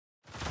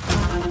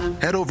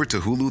Head over to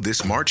Hulu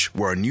this March,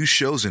 where our new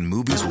shows and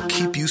movies will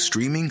keep you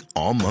streaming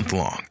all month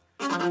long.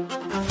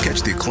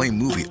 Catch the acclaimed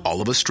movie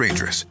All of Us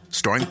Strangers,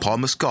 starring Paul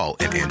Mescal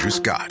and Andrew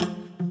Scott.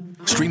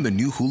 Stream the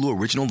new Hulu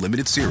original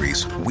limited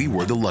series We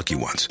Were the Lucky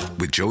Ones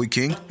with Joey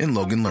King and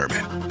Logan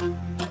Lerman.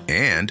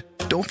 And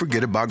don't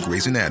forget about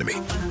Grey's Anatomy.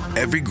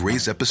 Every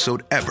Grey's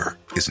episode ever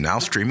is now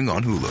streaming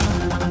on Hulu.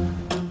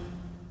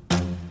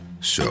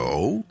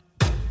 So,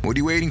 what are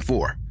you waiting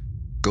for?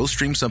 Go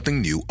stream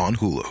something new on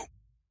Hulu.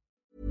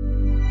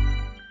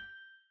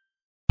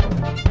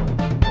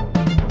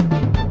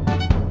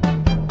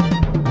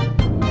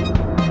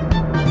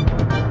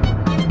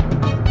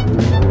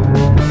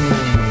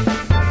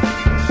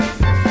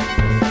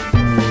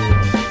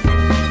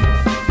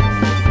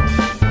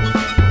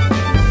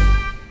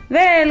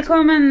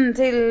 Välkommen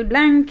till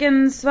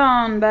Blanken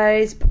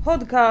Svanbergs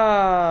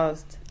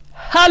podcast.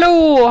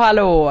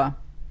 Hallå!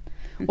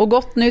 Och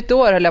gott nytt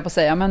år höll jag på att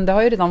säga, men det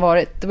har ju redan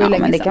varit. Det var ju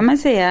länge men det sedan. kan man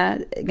säga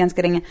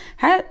ganska länge.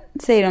 Här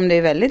säger de det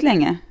ju väldigt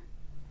länge.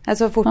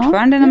 Alltså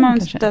fortfarande när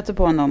man stöter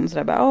på någon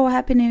sådär bara,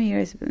 happy new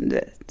year,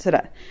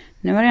 sådär.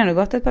 Nu har det ändå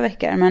gått ett par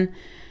veckor, men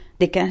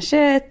det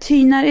kanske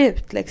tynar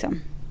ut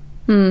liksom.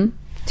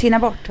 Tyna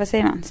bort, vad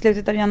säger man?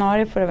 Slutet av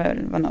januari får det väl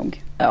vara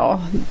nog.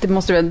 Ja, det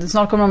måste väl.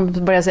 Snart kommer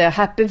de börja säga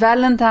Happy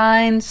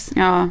Valentines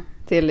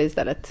till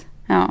istället.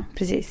 Ja,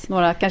 precis.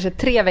 Några, kanske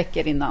 3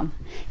 veckor innan.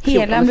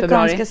 Hela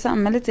amerikanska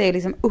samhället är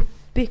liksom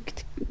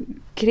uppbyggt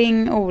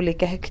kring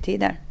olika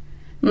högtider.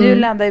 Nu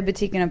laddar ju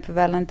butiken upp för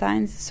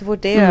Valentines. Så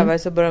fort det är över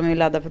så börjar de ju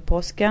ladda för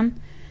påsken.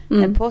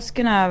 När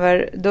påsken är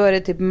över, då är det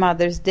typ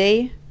Mother's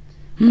Day.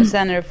 Och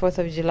sen är det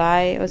 4th of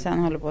July. Och sen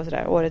håller på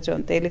sådär året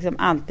runt. Det är liksom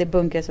alltid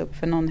bunkras upp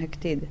för någon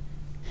högtid.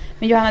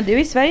 Men Johanna, du är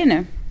i Sverige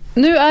nu.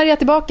 Nu är jag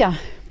tillbaka.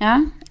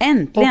 Ja,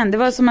 äntligen. Det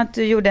var som att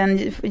du gjorde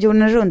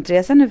en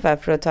runtresa nu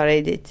för att ta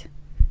dig dit.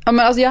 Ja,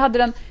 men alltså jag hade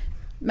den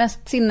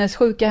mest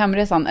sinnessjuka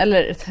hemresan.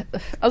 Eller,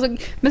 alltså,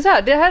 men så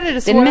här, det här är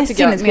det svåra. Den mest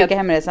sinnessjuka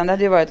hemresan, det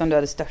hade ju varit om du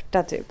hade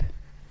störtat typ.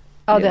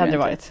 Ja, det hade det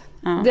varit.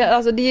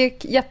 Ja. Det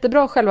gick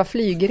jättebra själva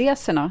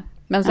flygresorna.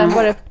 Men sen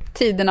var det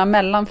tiderna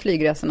mellan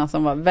flygresorna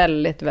som var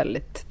väldigt,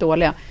 väldigt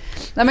dåliga.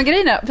 Nej, men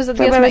grejen är, för så att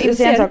det som jag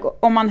inser... en sak.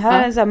 Om man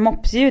hör en sån här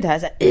mopsljud här,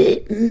 så här,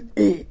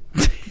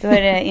 då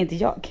är det inte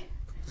jag.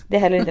 Det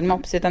är heller inte en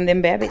mops, utan det är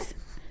en bebis.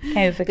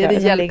 Kan ju förklara. Det är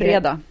din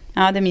hjälpreda.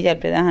 Ja, det är min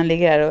hjälpreda. Han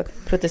ligger här och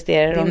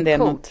protesterar om det är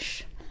något.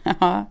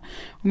 Ja,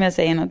 om jag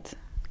säger något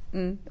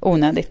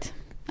onödigt.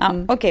 Ja,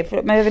 okej,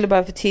 men jag ville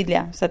bara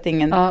förtydliga så att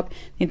inte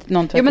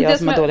någon tror att jag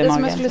som har dålig mage. Det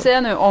som jag skulle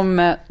säga nu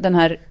om den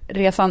här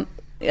resan,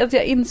 alltså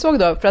jag insåg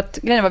då, för att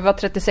grejen var att vi var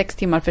 36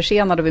 timmar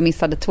försenade och vi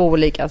missade 2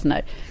 olika såna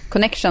här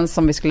connections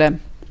som vi skulle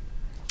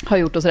ha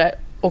gjort och sådär.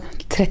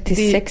 Och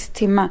 36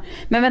 timmar.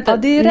 Men vänta,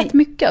 det är rätt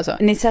mycket alltså.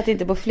 Ni satt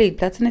inte på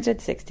flygplatsen i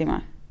 36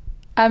 timmar?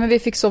 Nej, men vi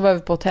fick sova över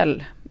på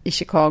hotell i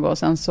Chicago och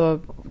sen så,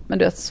 men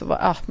du vet, så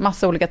var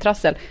massa olika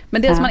trassel.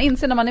 Men det som man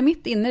inser när man är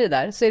mitt inne i det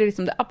där, så är det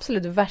liksom det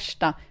absolut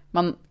värsta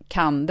man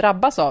kan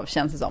drabbas av,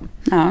 känns det som.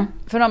 Ja.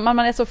 För man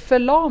är så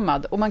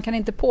förlamad och man kan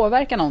inte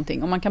påverka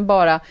någonting och man kan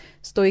bara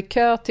stå i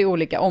kö till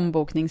olika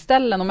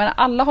ombokningsställen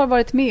och alla har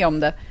varit med om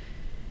det.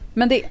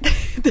 Men det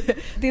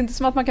är inte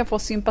som att man kan få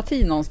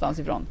sympati någonstans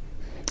ifrån.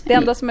 Det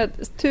enda som är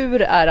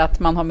tur är att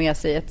man har med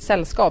sig ett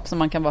sällskap som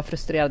man kan vara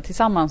frustrerad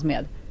tillsammans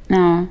med.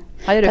 Ja.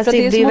 För det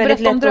är som att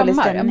berätta om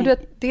drömmar. Ja, men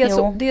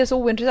det är så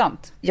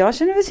ointressant. Jag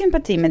känner väl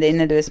sympati med dig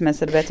när du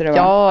smsar och berättar det.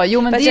 Ja,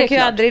 jo, men fast det är jag kan ju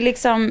klart. aldrig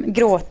liksom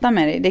gråta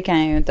med dig. Det kan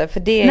jag ju inte. För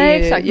det är nej,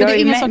 ju, exakt. Men det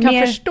är ingen som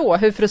kan förstå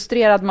hur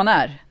frustrerad man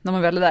är när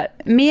man väl är där.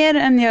 Mer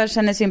än jag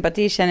känner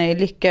sympati känner jag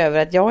lycka över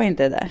att jag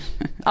inte är där.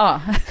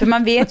 Ja. För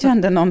man vet ju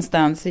ändå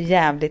någonstans hur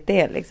jävligt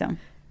det är liksom.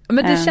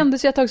 Men det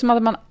kändes ju ett tag som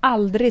att man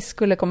aldrig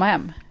skulle komma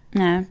hem.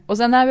 Nej. Och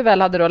sen när vi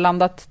väl hade då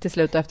landat till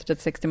slut efter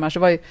 36 timmar så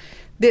var ju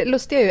det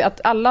lustiga ju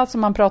att alla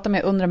som man pratar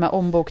med under de här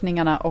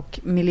ombokningarna och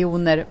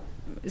miljoner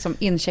liksom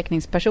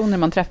incheckningspersoner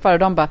man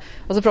träffar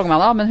och så frågar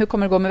man, men hur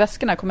kommer det gå med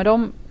väskorna? Kommer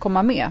de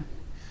komma med?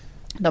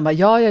 De bara,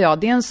 ja,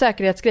 det är en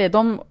säkerhetsgrej.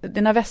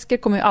 Dina väskor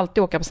kommer ju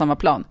alltid åka på samma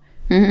plan.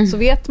 Så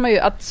vet man ju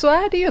att så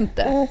är det ju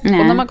inte. Och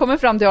när man kommer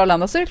fram till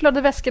Arlanda så är det klart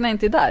att väskorna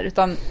inte är där.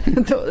 Utan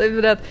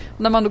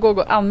när man då går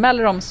och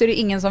anmäler dem så är det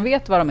ingen som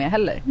vet vad de är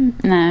heller.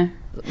 Nej.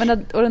 Men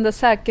och den där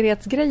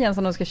säkerhetsgrejen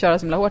som de ska köra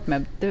så himla hårt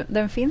med,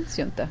 den finns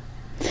ju inte.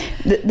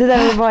 Det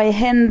där att vara i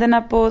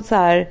händerna på så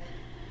här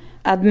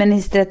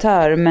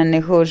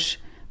administratörmänniskors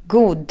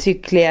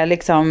godtyckliga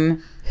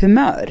liksom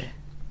humör.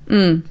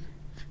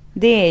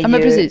 Det är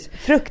ju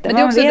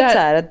fruktansvärt. Man vet så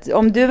här att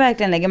om du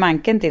verkligen lägger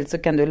manken till så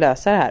kan du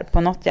lösa det här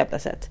på något jävla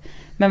sätt.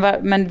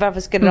 Men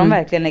varför skulle de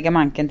verkligen lägga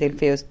manken till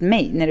för just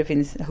mig när det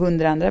finns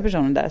 100 andra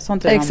personer där?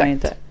 Sånt tror jag man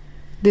inte.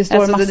 Det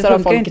står massor av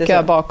folk i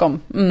kö bakom.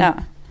 Ja.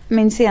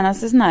 Min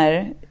senaste sån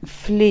här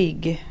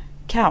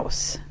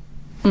flygkaos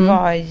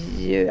var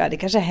ju, det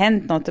kanske har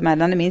hänt något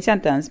emellan, det minns jag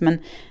inte ens, men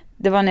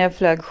det var när jag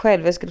flög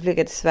själv. Jag skulle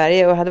flyga till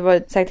Sverige och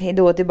hade sagt hej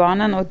då till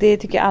barnen, och det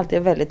tycker jag alltid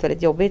är väldigt,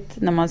 väldigt jobbigt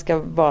när man ska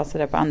vara så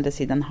där på andra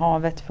sidan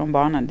havet från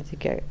barnen. Det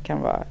tycker jag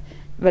kan vara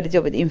väldigt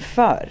jobbigt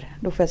inför.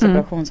 Då får jag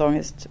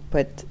separationsångest på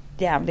ett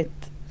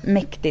jävligt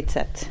mäktigt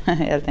sätt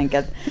helt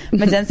enkelt.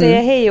 Men sen säger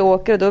jag hej och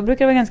åker och då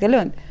brukar det vara ganska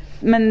lugnt.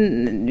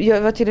 Men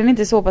jag var tydligen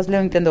inte så pass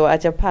lugnt ändå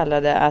att jag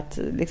pallade att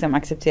liksom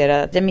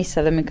acceptera att jag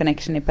missade min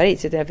connection i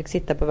Paris. Utan jag fick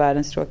sitta på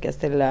världens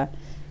tråkigaste lilla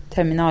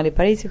terminal i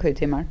Paris i 7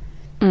 timmar.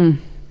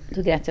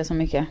 Då grät jag så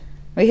mycket.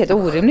 Det var helt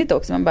orimligt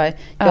också. Man bara,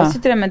 jag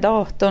sitter där med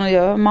datorn och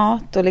gör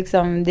mat och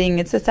liksom, det är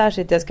inget så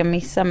särskilt jag ska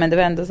missa, men det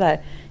var ändå så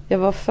här, jag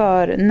var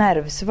för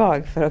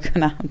nervsvag för att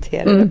kunna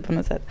hantera det på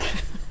något sätt.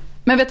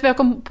 Men vet du vad jag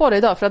kom på det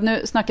idag? För att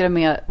nu snackade jag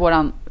med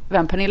våran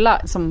vän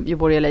Pernilla som ju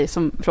bor i LA,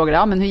 som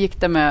frågade, men hur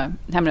gick det med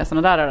hemresan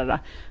och där.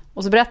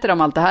 Och så berättade de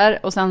om allt det här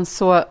och sen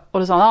så, och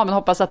då sa han, men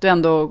hoppas att du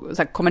ändå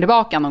så här, kommer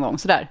tillbaka någon gång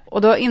sådär.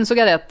 Och då insåg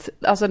jag att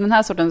alltså, den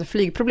här sortens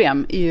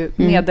flygproblem är ju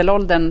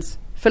medelålderns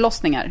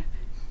förlossningar.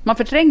 Man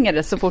förtränger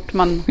det så fort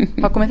man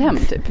har kommit hem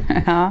typ.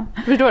 Ja.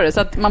 Förstår du?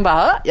 Så att man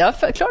bara,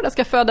 klart jag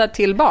ska föda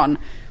till barn.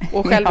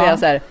 Och själv är jag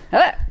så här,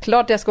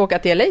 klart jag ska åka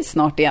till LA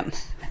snart igen.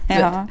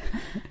 Ja.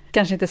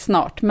 Kanske inte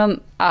snart, men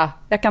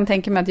jag kan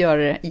tänka mig att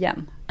göra det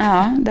igen.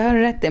 Ja, det har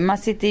du rätt i. Man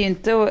sitter ju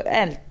inte och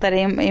ältar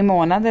i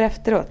månader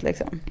efteråt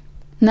liksom.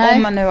 Nej.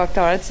 Om man nu har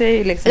klarat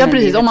sig liksom. Ja,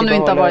 precis. Om man nu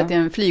inte har varit i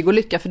en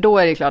flygolycka, för då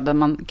är det klart att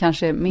man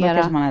kanske mera... Då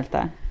kanske man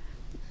ältar.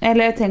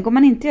 Eller jag tänker om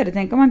man inte gör det.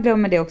 Tänk om man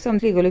glömmer det också. Om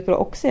flygolyckor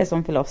också är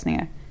som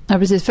förlossningar. Ja,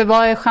 precis. För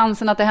vad är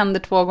chansen att det händer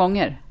 2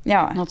 gånger?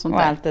 Ja, något sånt och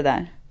där. allt det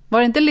där. Var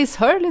det inte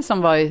Liz Hurley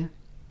som var i...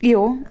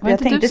 Jo, var jag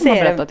inte tänkte du som har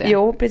säga berättat det?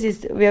 Jo,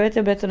 precis. Jag vet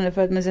jag berättade om det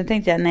förut, men sen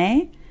tänkte jag,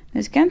 nej,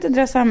 nu ska jag inte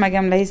dra samma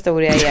gamla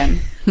historia igen.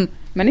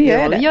 Men nu gör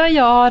jag det. Ja,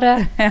 gör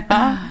det.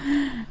 Ja.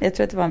 Jag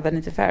tror att det var en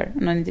Vanity Fair,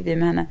 någon intervju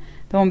med henne.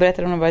 Då hon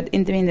berättade om det var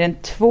inte mindre än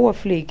 2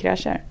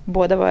 flygkrascher.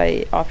 Båda var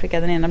i Afrika.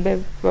 Den ena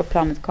var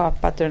planet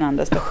kapat och den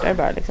andra störtade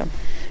bara liksom.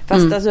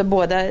 Fast alltså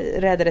båda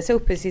räddades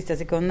upp i sista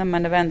sekunden,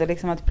 men det var ändå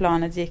liksom att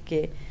planet gick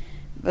i,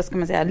 vad ska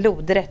man säga,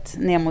 lodrätt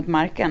ner mot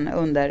marken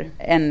under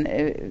en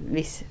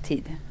viss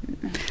tid.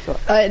 Så.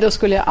 Då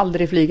skulle jag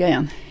aldrig flyga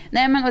igen.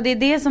 Nej, men och det är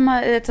det som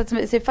har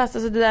satt sig fast.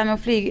 Alltså det där med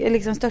att flyga,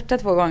 liksom störta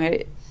 2 gånger.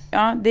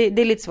 Ja, det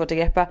är lite svårt att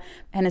greppa.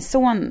 Hennes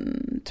son,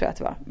 tror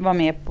jag att var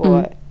med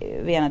på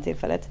vid ena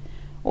tillfället.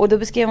 Och då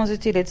beskrev hon så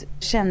tydligt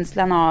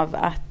känslan av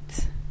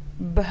att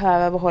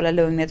behöva behålla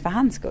lugnet för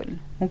hans skull.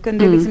 Hon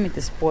kunde liksom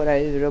inte spåra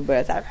ur och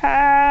börja så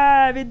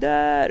här, vi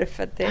dör.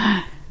 För att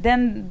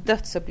den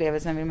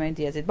dödsupplevelsen vill man ju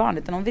inte ge sitt barn.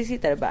 Utan hon vill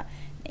sitta där och bara,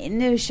 nej,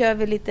 nu kör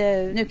vi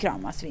lite, nu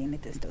kramas vi en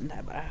liten stund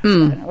här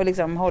bara. Och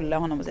liksom hålla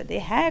honom och säga, det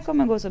här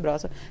kommer gå så bra.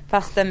 Så,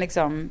 fastän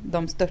liksom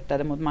de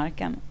störtade mot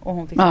marken och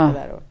hon fick sitta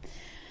där och...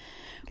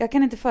 Jag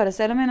kan inte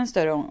föreställa mig någon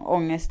större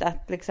ångest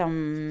att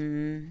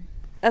liksom,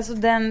 alltså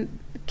den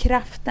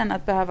kraften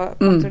att behöva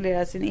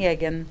kontrollera sin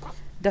egen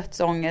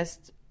dödsångest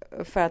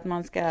för att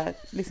man ska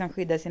liksom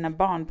skydda sina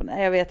barn.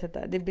 Jag vet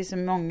inte, det blir så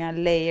många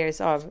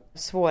layers av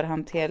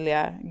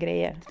svårhanterliga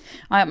grejer.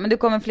 Ja, men du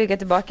kommer flyga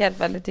tillbaka i alla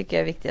fall, det tycker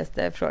jag är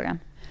viktigaste frågan.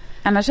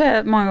 Annars har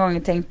jag många gånger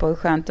tänkt på hur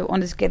skönt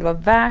om det skulle vara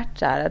värt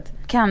så här, att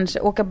kanske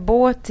åka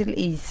båt till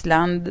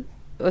Island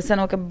och sen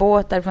åka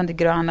båt därifrån till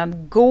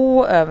Grönland,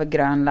 gå över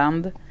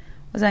Grönland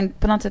och sen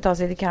på något sätt ta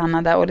sig till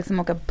Kanada och liksom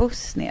åka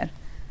buss ner.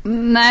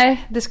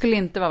 Nej, det skulle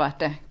inte vara värt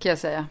det, kan jag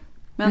säga.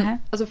 Men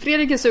alltså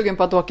Fredrik är sugen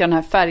på att åka den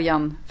här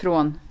färjan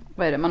från,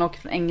 vad är det? Man åker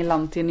från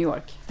England till New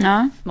York.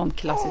 Ja. Någon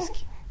klassisk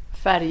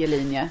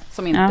färjelinje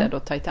som inte är då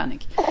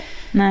Titanic.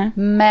 Nej.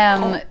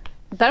 Men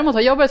däremot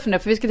har jag börjat fundera,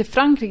 för vi ska till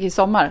Frankrike i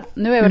sommar.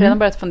 Nu har jag redan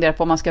börjat fundera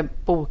på om man ska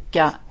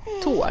boka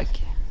tåg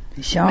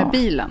med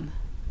bilen.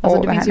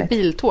 Alltså det finns ju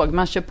biltåg.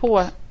 Man kör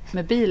på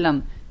med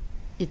bilen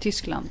i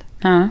Tyskland.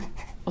 Ja.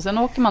 Och sen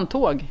åker man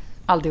tåg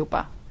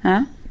allihopa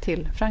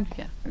till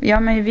Frankrike. Ja,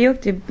 men vi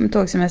åkte ju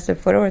tågsemester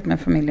förra året med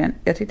familjen.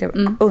 Jag tyckte det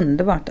var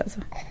underbart alltså.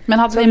 Men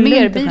hade ni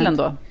mer bilen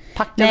då?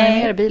 Packade ni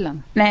mer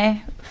bilen?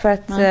 Nej, för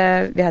att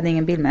vi hade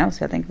ingen bil med oss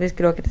helt enkelt. Vi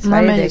skulle åka till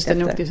Sverige direkt efter.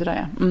 Ni åkte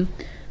sådär,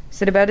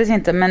 Så det behövdes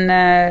inte, men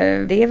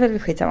det är väl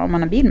skitsamma om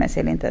man har bil med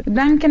sig eller inte.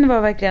 Ibland kan det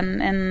vara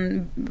verkligen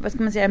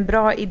en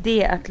bra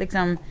idé att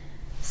liksom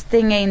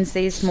stänga in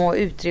sig i små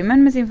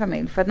utrymmen med sin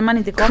familj. För att när man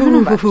inte kommer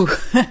någon vart.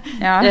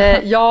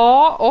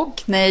 Ja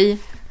och nej.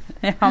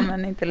 Ja,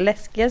 men inte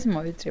läskiga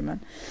små utrymmen.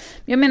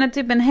 Jag menar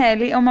typ en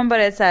helg, om man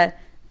bara är så här,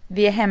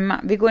 vi är hemma,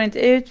 vi går inte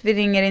ut, vi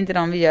ringer inte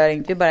någon, vi gör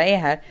inget, vi bara är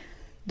här.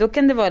 Då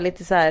kan det vara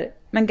lite så här,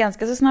 men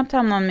ganska så snabbt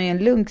hamnar man med en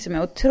lunk som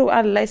är, och tro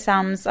alla är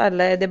sams,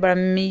 alla det är bara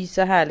mys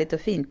och härligt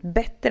och fint.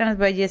 Bättre än att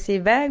bara ge sig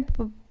iväg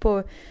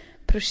på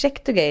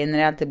projekt och grejer när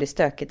det alltid blir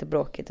stökigt och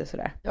bråkigt och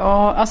sådär.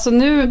 Ja, alltså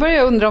nu börjar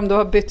jag undra om du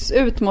har bytts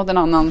ut mot en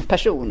annan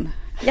person.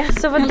 Ja,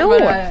 så vadå?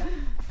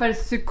 För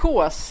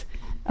psykos.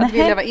 Att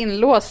vilja vara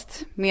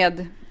inlåst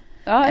med...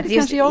 Ja, det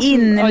kanske jag som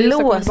inlåst. har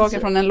just kommit tillbaka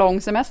från en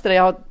lång semester där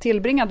jag har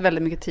tillbringat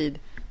väldigt mycket tid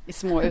i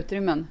små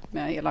utrymmen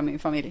med hela min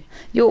familj.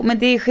 Jo, men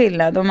det är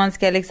skillnad om man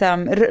ska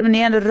liksom, ni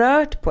har ändå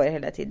rört på er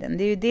hela tiden.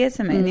 Det är ju det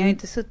som är, ni har ju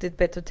inte suttit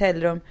på ett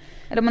hotellrum.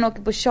 Eller om man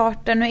åker på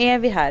charter, nu är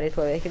vi här i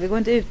 2 veckor, vi går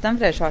inte utanför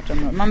det här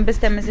charterområdet. Man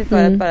bestämmer sig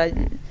för att bara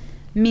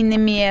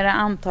minimera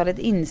antalet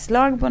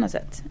inslag på något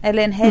sätt.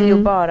 Eller en helg och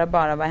bara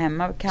vara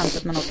hemma, kanske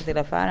att man åker till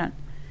affären.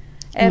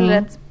 Eller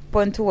att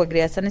på en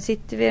tågresa, nu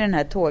sitter vi i den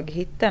här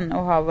tåghytten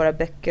och har våra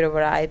böcker och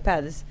våra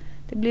iPads.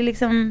 Det blir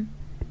liksom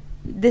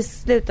det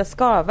slutar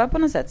skava på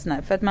något sätt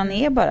sådär, för att man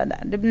är bara där.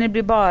 Det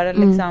blir bara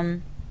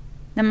liksom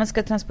när man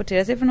ska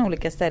transportera sig från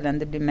olika ställen,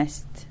 det blir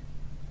mest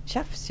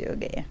tjafs och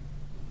grejer.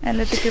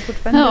 Eller tycker du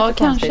fortfarande det är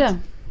kanske konstigt?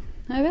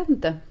 Jag vet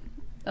inte.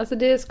 Alltså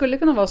det skulle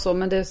kunna vara så,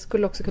 men det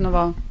skulle också kunna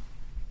vara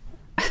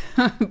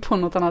på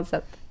något annat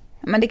sätt.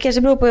 Men det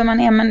kanske beror på hur man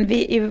är. Men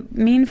vi i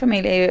min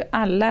familj är ju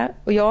alla,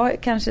 och jag är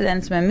kanske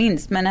den som är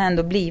minst, men har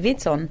ändå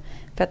blivit sån.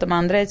 För att de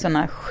andra är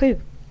såna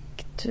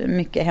sjukt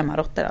mycket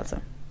hemmarotter alltså.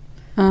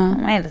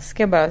 Man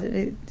älskar bara,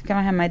 det kan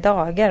vara hemma i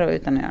dagar och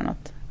utan att göra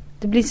något.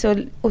 Det blir så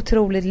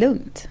otroligt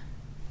lugnt.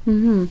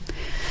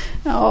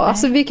 Ja,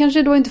 alltså vi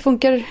kanske då inte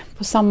funkar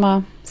på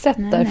samma sätt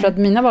där. För att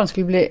mina barn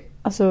skulle bli,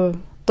 alltså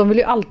de vill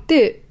ju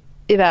alltid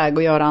iväg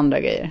och göra andra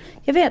grejer.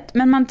 Jag vet,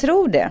 men man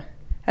tror det.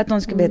 Att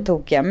de ska bli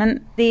tokiga. Men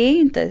det är ju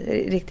inte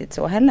riktigt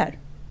så heller.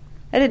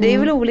 Eller det är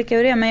väl olika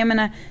hur det är. Men jag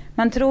menar,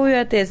 man tror ju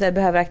att det är så här,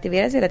 behöver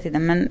aktiveras hela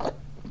tiden. Men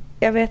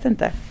jag vet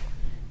inte.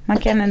 Man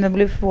kan ändå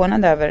bli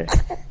förvånad över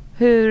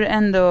hur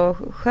ändå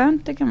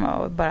skönt det kan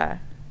vara att bara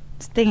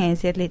stänga in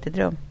sig i ett litet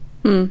rum.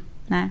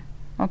 Nej,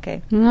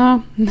 okej.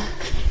 Ja.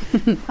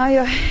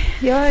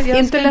 Jag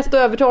inte lätt att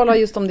övertala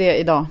just om det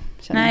idag.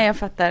 Nej, jag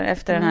fattar.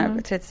 Efter den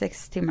här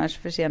 36 timmars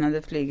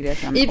försenade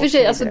flygresan. I och för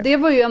sig, alltså, det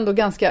var ju ändå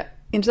ganska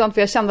intressant.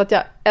 För jag kände att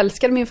jag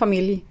älskade min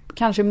familj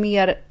kanske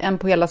mer än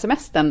på hela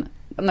semestern.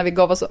 När vi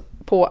gav oss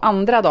på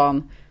andra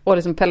dagen. Och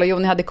liksom Pelle och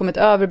Joni hade kommit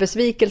över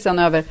besvikelsen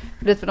över.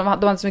 För de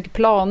hade så mycket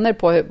planer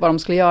på vad de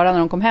skulle göra när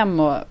de kom hem.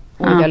 Och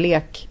olika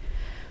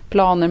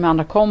lekplaner med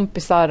andra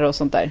kompisar och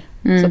sånt där.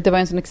 Så att det var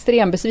en sån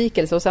extrem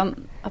besvikelse. Och sen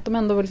att de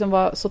ändå liksom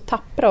var så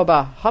tappra och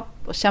bara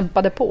och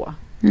kämpade på.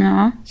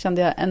 Ja.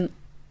 Kände jag en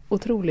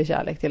otrolig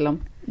kärlek till dem.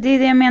 Det är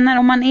det jag menar.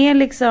 Om man är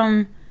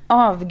liksom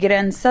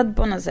avgränsad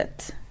på något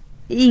sätt.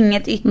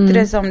 Inget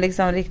yttre som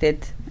liksom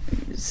riktigt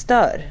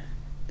stör.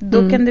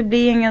 Då kan det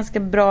bli en ganska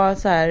bra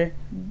så här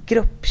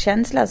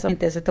gruppkänsla som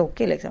inte är så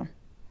tokig liksom.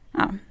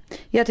 Ja.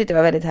 Jag tyckte det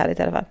var väldigt härligt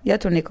i alla fall.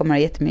 Jag tror ni kommer att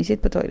ha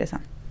jättemysigt på tågresan.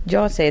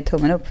 Jag säger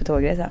tummen upp för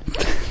tågresan.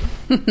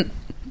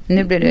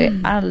 Nu blir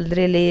det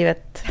aldrig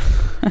livet.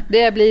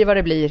 Det blir vad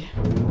det blir.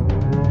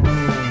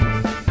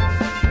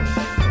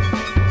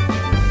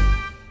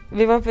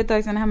 Vi var för ett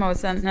tag sedan hemma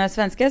hos några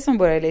svenskar som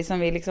bor i som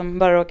vi liksom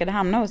bara råkade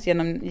hamna hos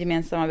genom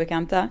gemensamma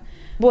bekanta.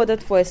 Båda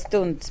två är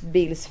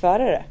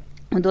stuntbilsförare.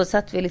 Och då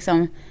satt vi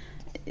liksom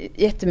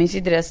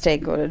jättemysigt i deras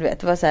trädgård. Du vet,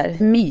 det var så här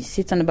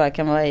mysigt som det bara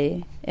kan vara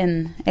i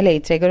en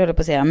LA-trädgård, höll jag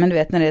på att säga. Men du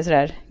vet när det är så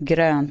där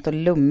grönt och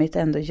lummigt,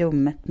 ändå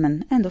ljummet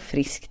men ändå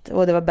friskt.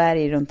 Och det var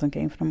berg runt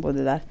omkring för de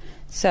bodde där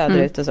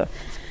söderut och så.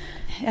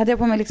 Jag hade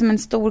på mig liksom en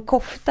stor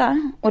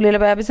kofta och lilla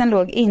bebisen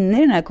låg inne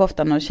i den här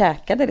koftan och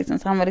käkade liksom.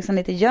 Så han var liksom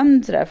lite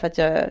gömd sådär för att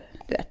jag,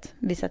 du vet,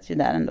 vi satt ju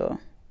där ändå.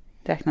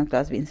 Drack något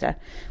glas vin sådär.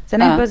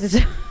 Sen plötsligt så,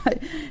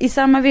 i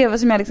samma veva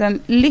som jag liksom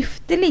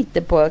lyfte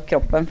lite på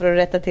kroppen för att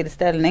rätta till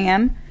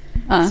ställningen,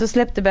 så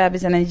släppte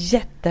bebisen en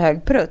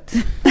jättehög prutt.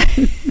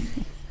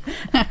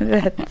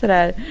 Rätt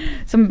sådär,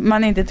 som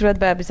man inte tror att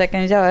bebisar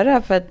kan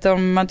göra för att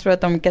man tror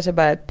att de kanske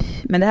bara,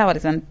 men det här var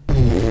liksom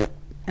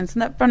en sån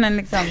där, från en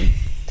liksom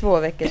 2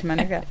 veckors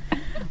människa.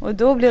 Och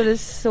då blev det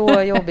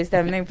så jobbig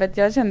stämning för att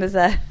jag kände så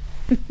här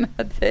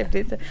att det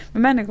blir så,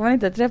 men människor man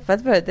inte har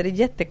träffat förut, det är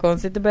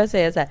jättekonstigt att börja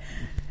säga så här: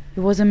 it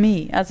wasn't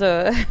me.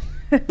 Alltså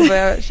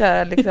börja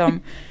köra liksom,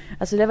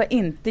 alltså det var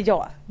inte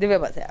jag, det vill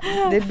jag bara säga.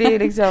 Det blir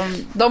liksom,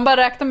 de bara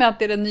räknar med att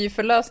det är den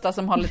nyförlösta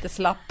som har lite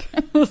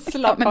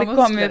slappa men det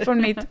kommer ju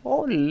från mitt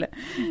håll.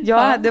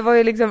 Ja, det var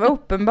ju liksom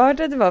uppenbart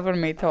att det var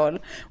från mitt håll.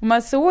 Och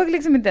man såg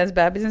liksom inte ens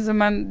bebisen, så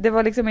det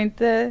var liksom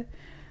inte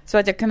så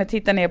att jag kunde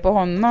titta ner på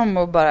honom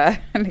och bara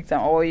liksom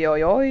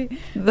oj.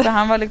 Så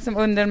han var liksom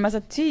under en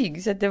massa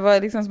tyg, så att det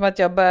var liksom som att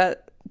jag bara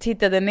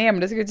tittade ner,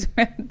 men det såg ut som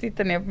att jag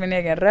tittade ner på min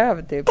egen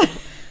röv typ.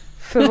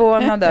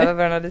 Förvånad över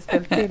vad han hade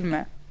ställt till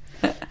med.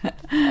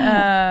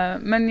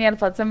 Men i alla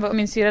fall, sen var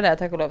min syra där,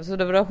 tack och lov. Så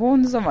då var det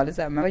hon som var lite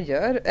såhär, men vad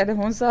gör? Eller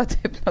hon sa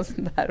typ något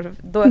sånt där.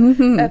 Då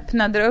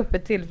öppnade det upp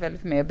ett tillfälle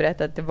för mig att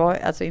berätta att det var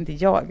alltså inte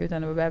jag,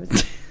 utan det var bebisen.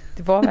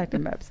 Det var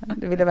verkligen bebisen.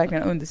 Det vill jag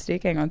verkligen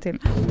understryka en gång till.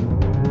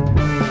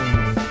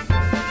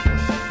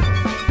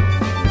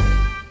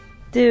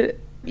 Du,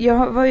 jag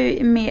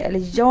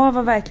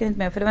var verkligen inte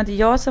med, för det var inte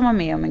jag som var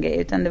med om en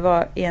grej, utan det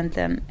var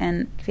egentligen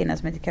en kvinna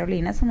som heter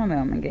Carolina som var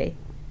med om en grej.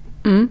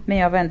 Men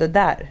jag var ändå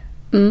där.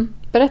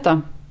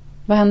 Berätta,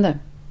 vad hände?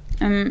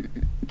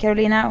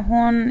 Carolina,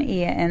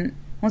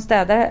 hon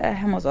städar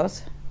hemma hos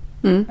oss.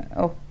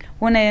 Och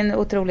hon är en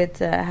otroligt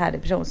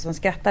härlig person som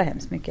skrattar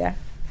hemskt mycket.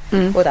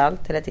 Åt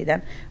allt hela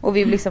tiden. Och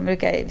vi liksom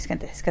brukar, vi ska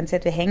inte säga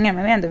att vi hänger,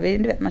 men ändå, du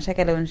vet, man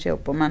käkar lunch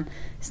ihop och man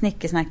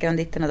snickesnackar om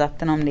ditten och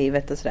datten, om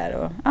livet och sådär.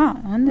 Och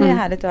hon är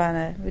härligt och han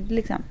är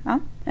liksom,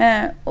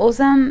 och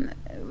sen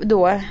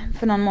då,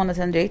 för någon månad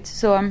sedan drygt,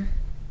 så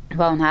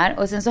var hon här.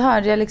 Och sen så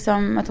hörde jag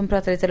liksom att hon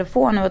pratade i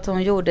telefon och att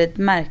hon gjorde ett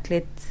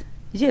märkligt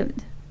ljud.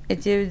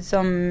 Ett ljud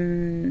som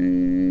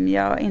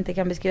jag inte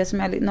kan beskriva, som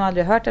jag nog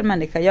aldrig hört en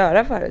människa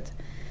göra förut.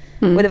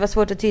 Och det var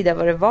svårt att tyda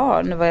vad det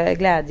var. Om det var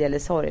glädje eller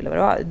sorg eller vad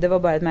det var. Det var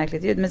bara ett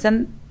märkligt ljud. Men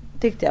sen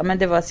tyckte jag, men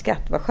det var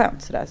skratt, var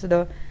skönt sådär. Så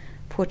då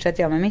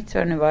fortsatte jag med mitt,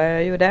 tror jag nu vad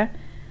jag gjorde.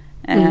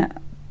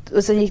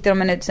 Och sen gick det en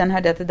minut, sen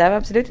hörde jag att det där var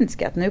absolut inte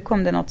skratt. Nu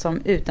kom det något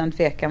som utan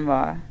tvekan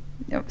var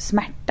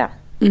smärta.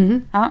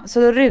 Ja,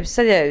 så då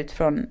rusade jag ut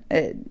från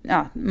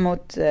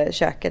mot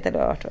köket eller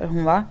vart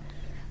hon var.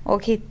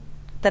 Och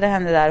hittade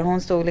henne där.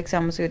 Hon stod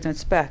liksom och såg ut som ett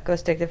spöke och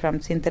sträckte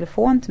fram sin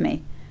telefon till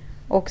mig.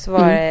 Och så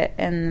var det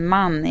en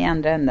man i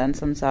andra änden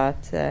som sa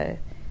att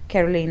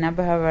Carolina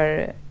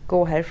behöver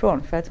gå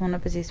härifrån för att hon har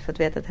precis fått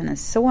veta att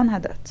hennes son har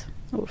dött.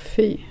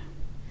 Fy.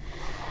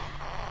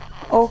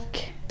 Och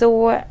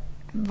då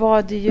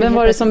var det ju... Vem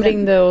var det som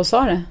ringde och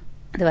sa det?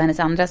 Det var hennes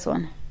andra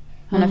son.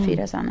 Hon har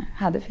 4 söner.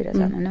 Hade 4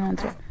 söner, nu har hon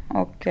 3.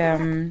 Och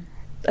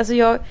alltså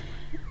jag...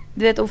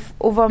 Du vet, att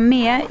vara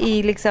med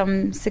i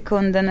liksom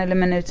sekunden eller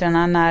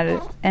minuterna när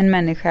en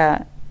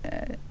människa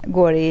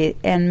går i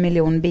 1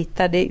 miljon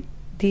bitar.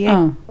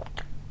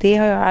 Det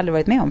har jag aldrig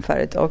varit med om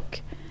förut.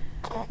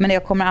 Men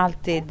jag kommer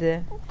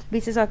alltid...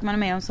 Vissa saker man är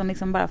med om som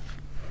liksom bara...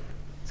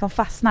 Som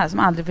fastnar, som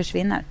aldrig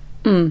försvinner.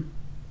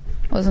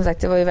 Och som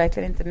sagt, det var ju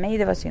verkligen inte mig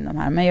det var synd om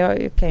här. Men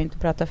jag kan ju inte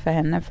prata för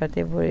henne för att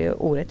det vore ju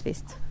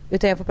orättvist.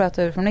 Utan jag får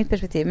prata från mitt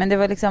perspektiv. Men det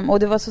var liksom, och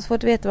det var så svårt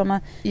att veta vad man...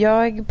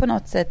 Jag på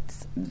något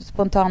sätt,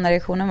 spontana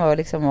reaktionen var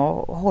liksom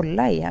att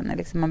hålla i henne.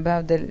 Liksom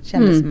man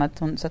kände som att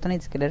hon, så att hon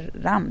inte skulle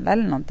ramla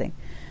eller någonting.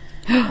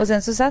 Och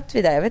sen så satt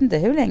vi där, jag vet inte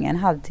hur länge, en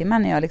halvtimme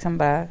när jag liksom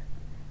bara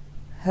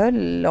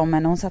höll om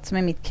henne. Hon satt som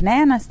i mitt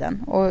knä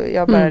nästan. Och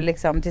jag bara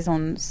liksom, tills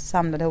hon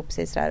samlade ihop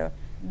sig sådär. Och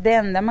det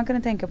enda man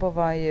kunde tänka på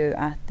var ju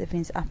att det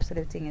finns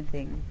absolut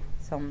ingenting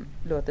som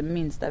låter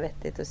minsta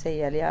vettigt att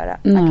säga eller göra.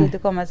 Man kan ju inte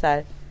komma så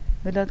här: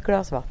 vill du ha ett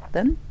glas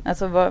vatten?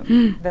 Alltså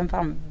vem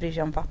fan bryr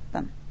sig om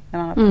vatten när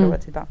man har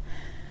förlorat sitt barn?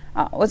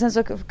 Ja, och sen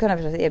så kunde jag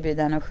förstås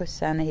erbjuda henne och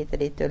skjutsa henne hit och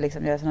dit och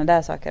liksom göra sådana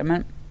där saker.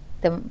 Men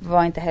det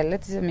var inte heller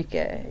till så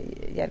mycket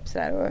hjälp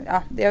sådär. Och,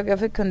 ja,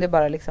 jag kunde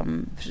bara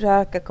liksom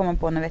försöka komma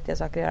på några vettiga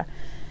saker att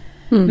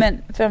göra. Men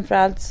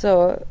framförallt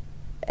så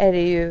är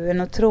det ju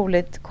en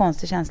otroligt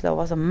konstig känsla att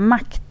vara så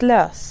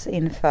maktlös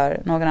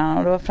inför någon annan.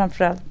 Och det var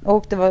framförallt,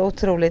 och det var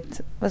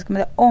otroligt, vad ska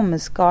man säga,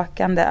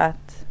 omskakande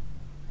att,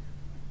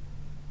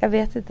 jag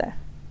vet inte,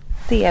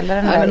 dela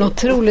den där. Men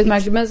otroligt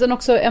märkligt. Men sen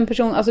också en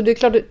person, alltså det är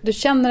klart du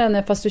känner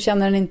henne fast du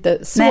känner henne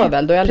inte så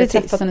väl. Du har aldrig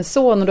träffat hennes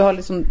son och du har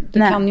liksom, du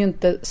kan ju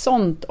inte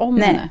sånt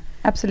om henne.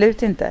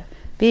 Absolut inte.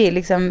 Vi är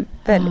liksom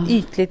väldigt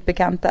ytligt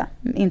bekanta,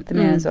 inte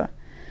mer än så.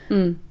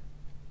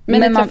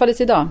 Men ni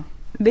träffades idag?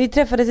 Vi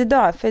träffades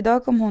idag, för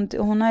idag kom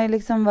hon har ju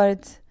liksom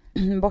varit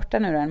borta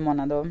nu en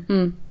månad då.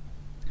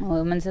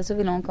 Men sen så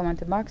vill hon komma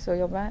tillbaka och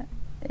jobba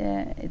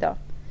idag.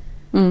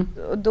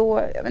 Och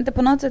då, jag vet inte,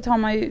 på något sätt har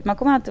man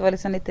kommer alltid vara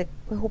liksom lite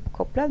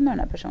ihopkopplad med den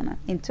här personen.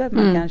 Inte så att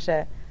man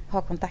kanske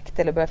har kontakt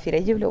eller börjar fira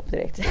jul ihop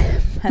direkt.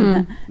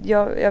 Men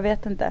jag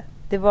vet inte.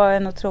 Det var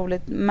en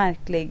otroligt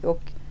märklig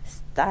och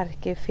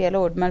stark är fel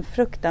ord, men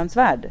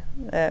fruktansvärd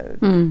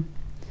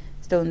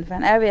stund för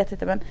henne. Jag vet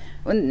inte,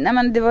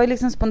 men det var ju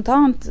liksom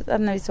spontant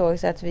att när vi såg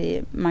så att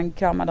man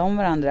kramade om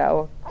varandra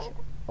och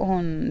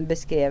hon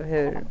beskrev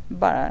hur,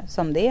 bara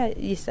som det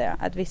gissar jag,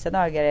 att vissa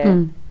dagar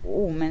är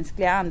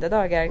omänskliga, andra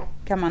dagar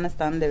kan man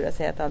nästan lura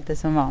sig att allt är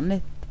som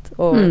vanligt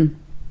och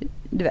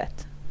du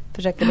vet,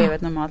 försöka leva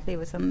ett normalt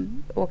liv och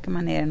sen åker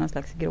man ner i någon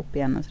slags grop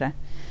igen och sådär.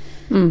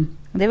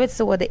 Det är väl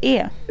så det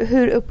är.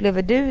 Hur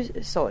upplever du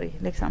sorg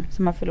liksom,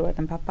 som har förlorat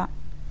en pappa?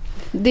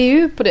 Det är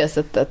ju på det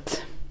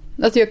sättet.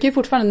 Alltså jag kan ju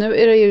fortfarande, nu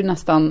är det ju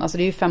nästan, alltså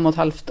det är ju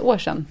 5,5 år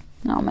sedan.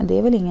 Ja, men det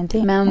är väl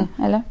ingenting.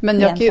 Men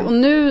jag kan ju, och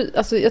nu,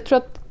 alltså jag tror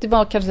att det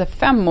var kanske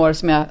 5 år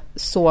som jag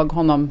såg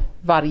honom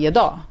varje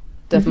dag.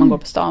 Det att man går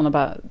på stan och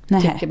bara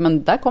tycker,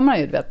 men där kommer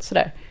han ju, du vet,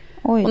 sådär.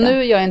 Och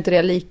nu gör jag inte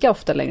det lika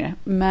ofta längre.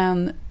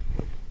 Men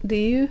det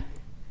är ju...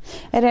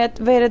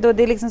 vad är det då?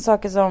 Det är liksom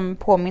saker som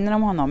påminner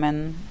om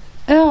honom,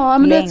 ja,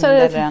 men det är så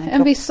här,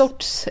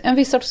 en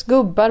viss sorts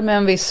gubbar med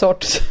en viss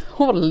sorts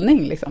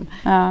hållning liksom.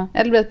 Ja.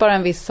 Eller vet, bara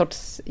en viss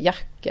sorts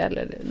jacka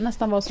eller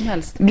nästan vad som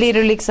helst. Blir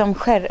du liksom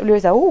blir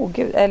du så här,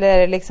 gud,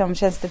 eller liksom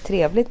känns det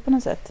trevligt på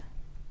något sätt?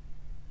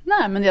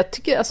 Nej, men jag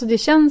tycker alltså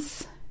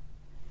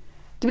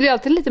det blir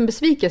alltid en liten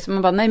besvikelse.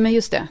 Man bara, nej men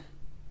just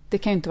det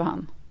kan ju inte vara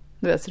han.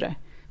 Du vet sådär.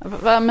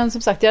 Men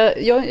som sagt,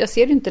 jag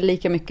ser det inte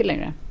lika mycket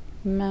längre.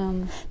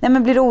 Nej,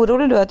 men blir du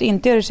orolig då att du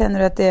inte gör det? Känner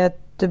du att det är att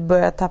du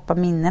börjar tappa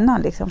minnena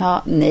liksom?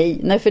 Ja,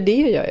 nej, för det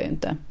gör jag ju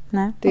inte.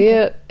 Nej,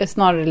 det är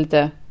snarare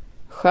lite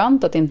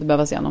skönt att inte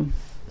behöva se honom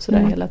sådär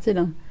hela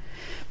tiden.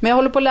 Men jag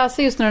håller på att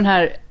läsa just nu den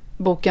här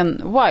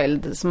boken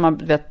Wild,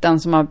 den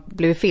som har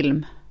blivit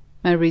film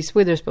med Reese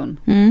Witherspoon.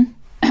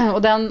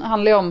 Och den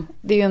handlar ju om,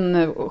 det är ju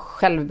en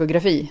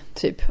självbiografi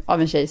typ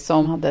av en tjej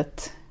som hade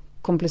ett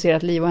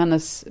komplicerat liv och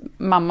hennes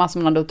mamma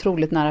som hon hade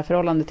otroligt nära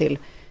förhållande till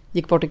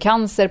gick bort i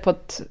cancer på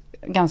ett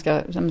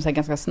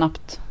ganska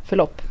snabbt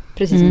förlopp,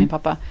 precis som min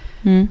pappa.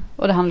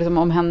 Och det handlar liksom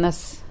om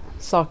hennes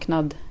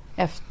saknad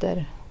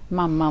efter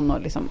mamman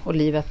och, liksom, och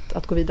livet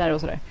att gå vidare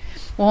och sådär.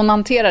 Och hon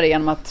hanterar det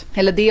genom att,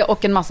 eller det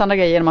och en massa andra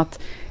grejer genom att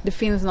det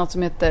finns något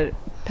som heter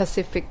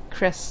Pacific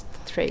Crest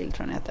Trail,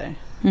 tror jag det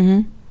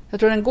heter. Jag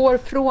tror den går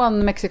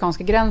från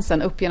mexikanska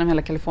gränsen upp genom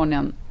hela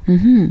Kalifornien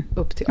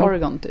upp till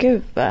Oregon typ.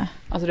 Gud vad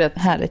alltså det är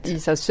härligt. I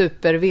så här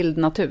supervild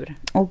natur.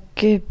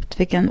 Gud,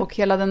 vilken... Och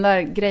hela den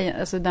där grejen,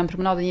 alltså den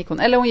promenaden gick hon.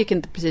 Eller hon gick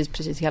inte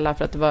precis hela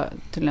för att det var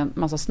tydligen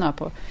massa snö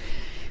på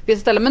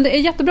vissa ställen. Men det är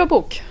en jättebra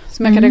bok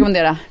som jag kan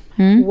rekommendera.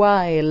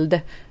 Wild.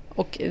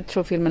 Och jag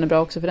tror filmen är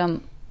bra också för den.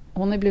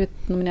 Hon har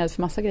blivit nominerad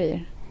för massa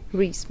grejer.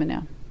 Reese menar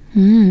jag.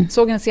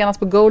 Såg henne senast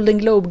på Golden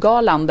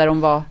Globe-galan där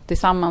hon var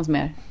tillsammans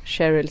med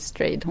Cheryl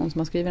Strayed, hon som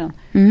har skrivit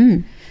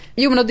den.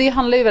 Jo, men och det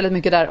handlar ju väldigt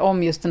mycket där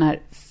om just den här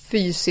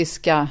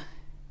fysiska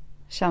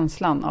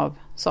känslan av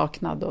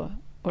saknad och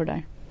det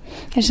där.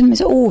 Jag känner mig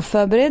så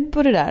oförberedd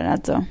på det där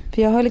alltså.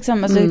 För jag har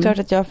liksom, alltså det är klart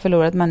att jag har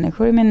förlorat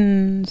människor i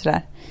min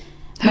sådär.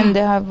 Men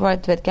det har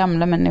varit väldigt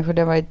gamla människor,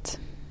 det har varit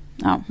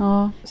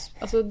ja.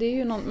 Alltså det är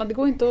ju men det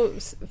går inte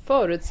att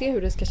förutse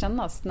hur det ska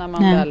kännas när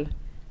man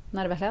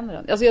när det väl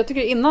händer. Alltså jag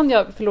tycker innan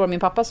jag förlorade min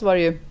pappa så var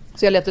det ju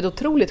så jag levde ett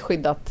otroligt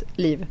skyddat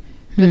liv.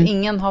 För att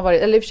ingen har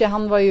varit, eller i och för sig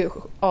han var ju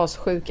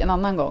assjuk en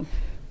annan gång.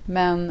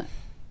 Men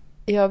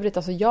i övrigt,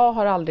 alltså jag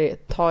har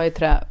aldrig tagit i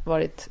trä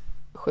varit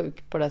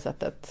sjuk på det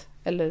sättet.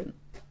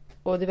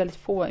 Och det är väldigt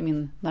få i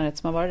min närhet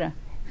som har varit det.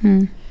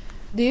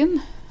 Det är ju en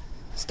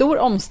stor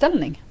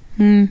omställning.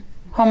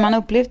 Har man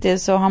upplevt det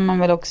så har man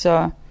väl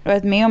också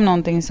varit med om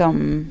någonting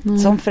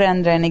som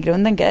förändrar en i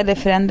grunden. Eller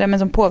förändrar, men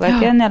som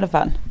påverkar en i alla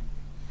fall.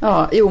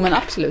 Ja, jo men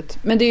absolut.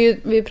 Men det är ju,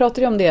 vi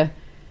pratade ju om det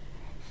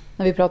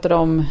när vi pratade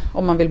om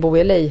man vill bo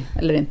i LA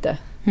eller inte.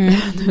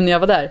 När jag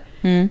var där.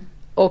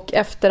 Och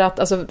efter att,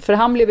 alltså, för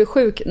han blev ju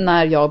sjuk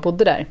när jag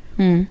bodde där.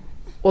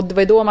 Och det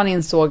var ju då man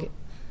insåg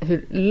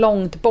hur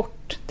långt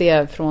bort det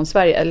är från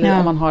Sverige. Eller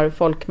om man har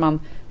folk man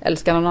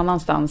älskar någon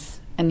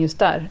annanstans än just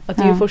där. Att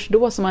det är ju först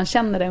då som man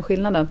känner den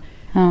skillnaden.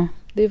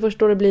 Det är först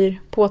då det blir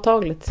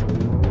påtagligt.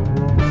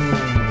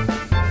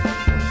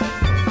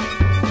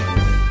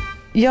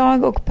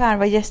 Jag och Per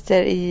var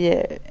gäster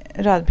i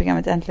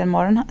radioprogrammet Äntligen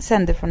morgon,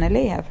 sände från LA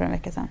här för en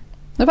vecka sedan.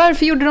 Men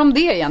varför gjorde de det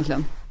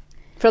egentligen?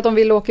 För att de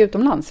ville åka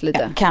utomlands lite?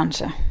 Ja,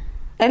 kanske.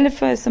 Eller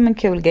för som en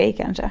kul grej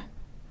kanske.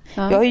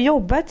 Jag har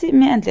jobbat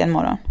med Äntligen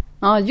morgon.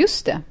 Ja,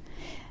 just det.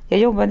 Jag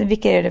jobbade,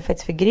 vikarierade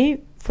faktiskt för Gry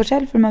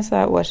Forssell för en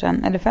massa år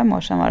sedan, eller 5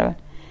 år sedan var det väl,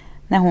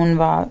 när hon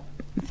var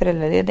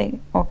föräldraledig.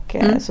 Och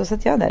så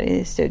satt jag där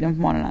i studion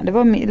på morgonen. Det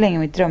var länge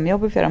mitt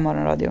drömjobb att göra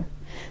morgonradio.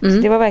 Så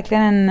det var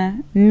verkligen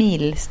en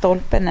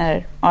milstolpe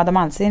när Adam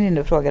Alsing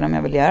ringde och frågade om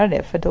jag ville göra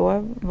det. För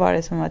då var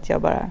det som att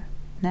jag bara,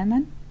 nej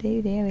men det är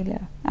ju det jag vill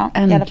göra. Ja,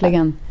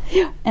 äntligen.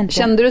 Ja, äntligen.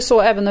 Kände du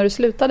så även när du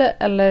slutade?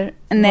 Eller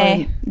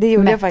nej, det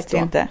gjorde jag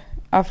faktiskt inte.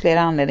 Av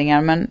flera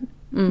anledningar. Men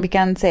vi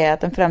kan säga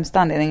att den främsta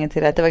anledningen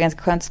till att det var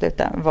ganska skönt att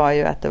sluta var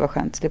ju att det var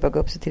skönt att slippa gå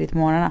upp så tidigt på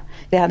morgnarna.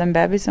 Vi hade en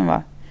bebis som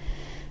var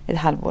ett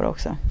halvår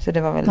också. Så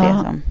det var väl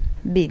det som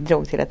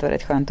bidrog till att det var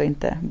rätt skönt att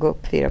inte gå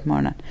upp 4 på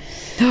morgonen.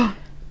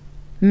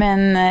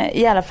 Men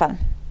i alla fall.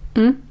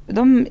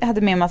 De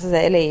hade med en massa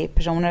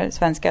LA-personer,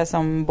 svenskar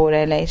som bor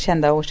i LA,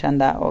 kända och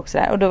okända och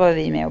sådär. Och då var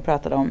vi med och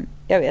pratade om,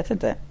 jag vet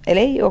inte,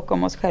 LA och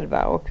om oss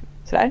själva och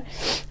sådär.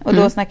 Och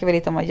då snackade vi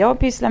lite om vad jag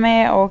pysslar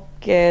med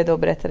och då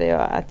berättade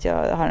jag att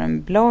jag har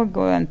en blogg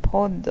och en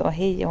podd och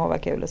hej och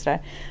vad kul och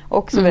sådär.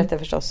 Och så berättade jag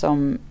förstås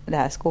om det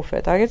här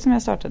skoföretaget som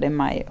jag startade i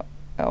maj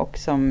och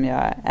som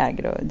jag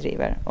äger och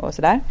driver och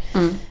sådär.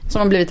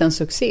 Som har blivit en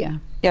succé.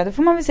 Ja, det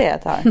får man väl säga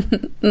att det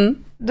har.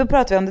 Då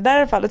pratade vi om det där i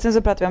alla fall. Och sen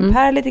så pratade vi om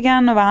Per lite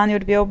grann och vad han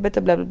gjorde på jobbet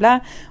och bla bla bla.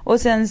 Och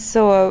sen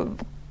så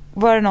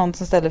var det någon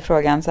som ställde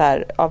frågan så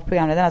här av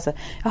programledaren. Alltså,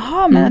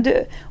 jaha, men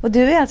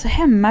du är alltså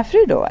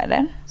hemmafru då,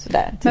 eller?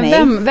 Sådär,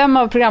 men vem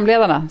av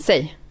programledarna?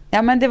 Säg.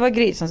 Ja, men det var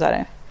Gry som sa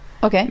det.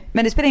 Okay.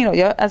 Men det spelar ingen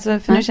roll.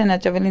 För nu känner jag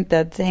att jag vill inte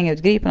att hänga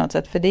ut Gry på något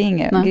sätt. För det är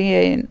ingen. Gry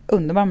är en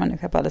underbar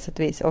människa på alla sätt och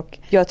vis. Och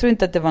jag tror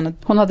inte att det var något.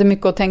 Hon hade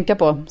mycket att tänka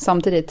på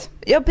samtidigt.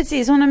 Ja,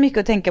 precis. Hon har mycket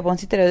att tänka på. Hon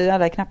sitter där och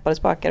alla knappar och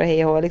spakar och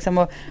hej och hå. Liksom.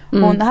 Och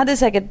hon hade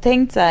säkert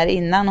tänkt så här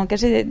innan. Hon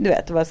kanske, du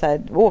vet, var så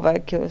här,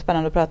 vad kul,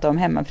 spännande att prata om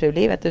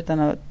hemmafrulivet utan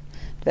att,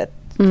 du vet,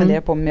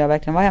 fundera på om jag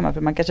verkligen var hemma.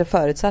 För man kanske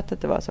förutsatt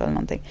att det var så eller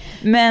någonting.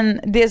 Men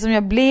det som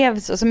jag blev,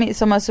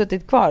 som har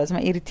suttit kvar och som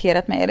har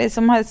irriterat mig, eller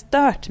som har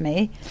stört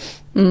mig,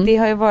 det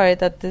har ju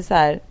varit att det så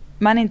här,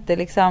 man inte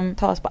liksom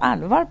tas på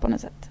allvar på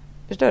något sätt.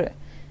 Förstår du?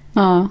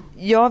 Ja.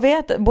 Jag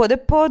vet, både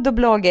podd och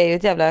blogg är ju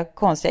ett jävla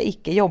konstiga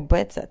icke-jobb på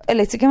ett sätt.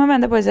 Eller så kan man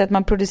vända på det så att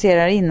man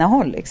producerar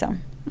innehåll liksom.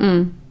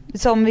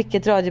 Som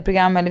vilket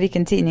radioprogram eller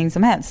vilken tidning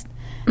som helst.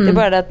 Det är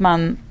bara det att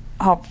man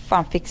har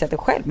fan fixat det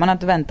själv. Man har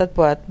inte väntat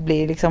på att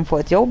bli, liksom, få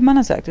ett jobb man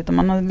har sökt, utan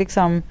man har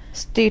liksom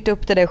styrt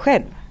upp det där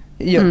själv.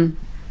 Ja.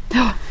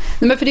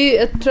 Men för det är ju,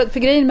 jag tror att för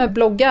grejen med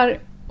bloggar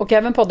och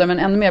även poddar, men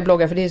ännu mer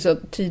bloggar, för det är så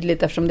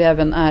tydligt eftersom det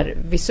även är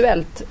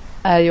visuellt,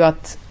 är ju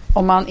att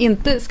om man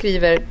inte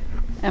skriver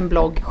en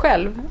blogg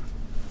själv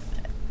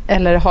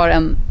eller har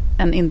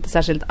en inte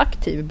särskilt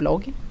aktiv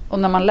blogg, och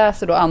när man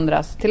läser då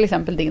andras, till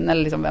exempel din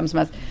eller liksom vem som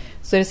helst,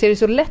 så ser det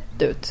så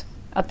lätt ut.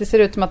 Att det ser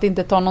ut som att det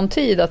inte tar någon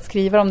tid att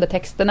skriva de där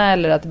texterna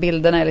eller att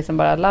bilderna är liksom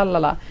bara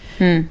lalala.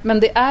 Men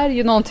det är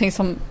ju någonting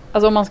som,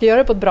 alltså om man ska göra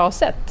det på ett bra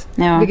sätt,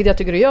 vilket jag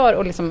tycker du gör,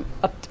 och liksom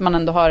att man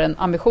ändå har en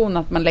ambition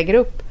att man lägger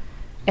upp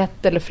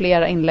ett eller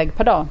flera inlägg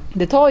per dag.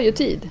 Det tar ju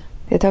tid.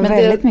 Det tar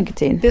väldigt mycket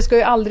tid. Det ska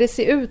ju aldrig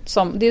se ut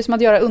som... Det är som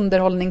att göra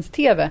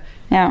underhållnings-tv.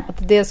 Ja.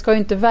 Att det ska ju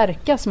inte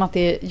verka som att det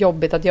är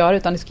jobbigt att göra,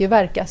 utan det ska ju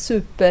verka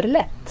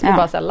superlätt. Ja. Och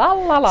bara så här,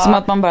 la. Som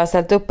att man bara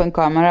ställt upp en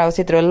kamera och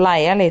sitter och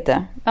lajar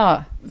lite.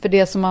 Ja, för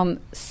det som man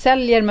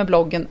säljer med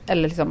bloggen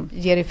eller liksom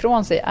ger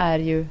ifrån sig är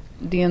ju...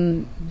 Det är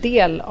en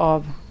del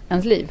av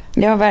ens liv.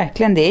 Ja,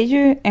 verkligen. Det är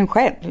ju en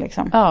själv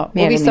liksom. Ja,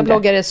 och vissa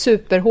bloggar är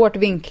superhårt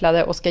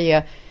vinklade och ska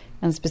ge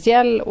en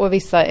speciell, och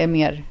vissa är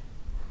mer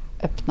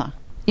öppna.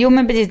 Jo,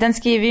 men precis. Den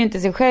skriver ju inte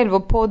sig själv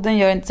och podden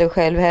gör inte sig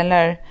själv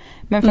heller.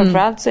 Men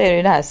framförallt så är det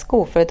ju det här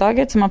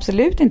skoföretaget som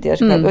absolut inte gör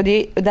sig själv. Och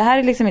det här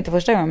är liksom inte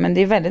första gången, men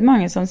det är väldigt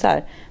många som så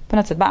här, på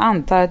något sätt bara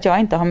antar att jag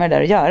inte har med det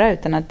där att göra,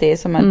 utan att det är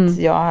som att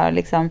jag har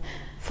liksom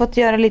fått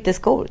göra lite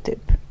skor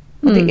typ.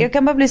 Och jag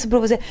kan bara bli så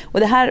provocerad. Och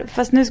det här,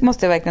 fast nu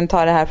måste jag verkligen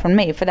ta det här från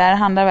mig, för det här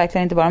handlar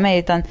verkligen inte bara om mig,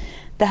 utan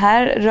det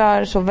här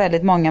rör så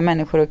väldigt många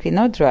människor och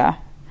kvinnor, tror jag.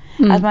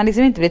 Att man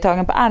liksom inte blir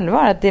tagen på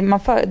allvar. Att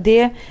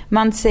det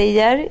man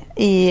säger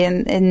i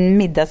en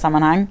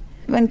middagssammanhang,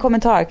 en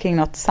kommentar kring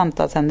något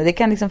samtalsämne, det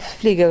kan liksom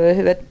flyga över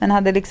huvudet. Men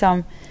hade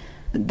liksom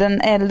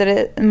den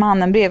äldre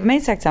mannen bredvid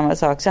mig sagt samma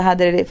sak, så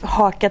hade det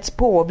hakats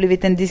på och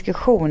blivit en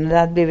diskussion. Det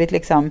hade blivit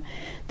liksom,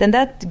 den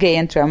där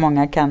grejen tror jag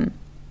många kan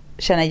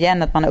känna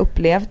igen att man har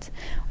upplevt.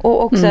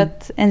 Och också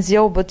att ens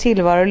jobb och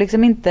tillvaro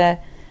liksom inte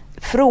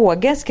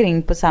frågas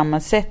kring på samma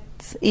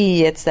sätt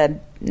i ett så här,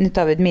 nu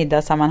tar vi ett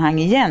middagssammanhang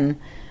igen.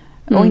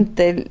 Och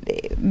inte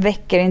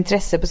väcker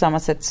intresse på samma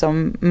sätt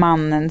som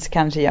mannens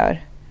kanske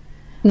gör.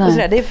 Och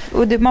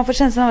sådär. Man får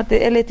känslan av att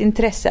det är ett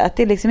intresse, att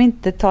det liksom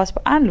inte tas på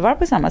allvar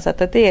på samma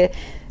sätt. Att det är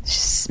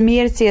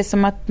mer ses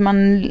som att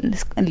man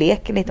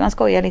leker lite, man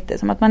skojar lite,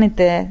 som att det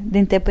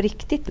inte är på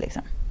riktigt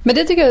liksom. Men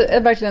det tycker jag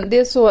är verkligen, det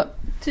är så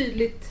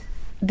tydligt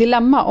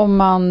dilemma om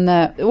man,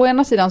 å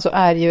ena sidan så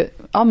är ju,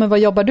 ja men vad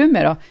jobbar du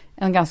med då?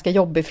 En ganska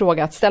jobbig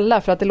fråga att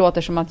ställa, för att det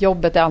låter som att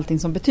jobbet är allting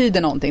som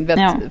betyder någonting. Du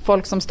vet,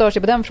 folk som stör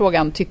sig på den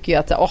frågan tycker ju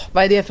att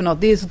vad är det för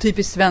något? Det är så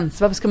typiskt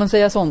svenskt. Varför ska man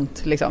säga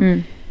sånt?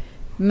 Liksom.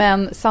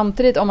 Men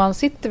samtidigt om man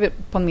sitter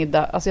på en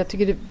middag, alltså jag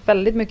tycker det är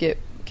väldigt mycket,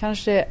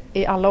 kanske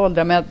i alla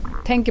åldrar, men jag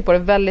tänker på det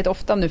väldigt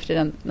ofta nu för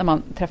tiden när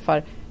man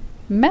träffar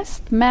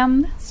mest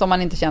män som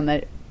man inte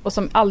känner och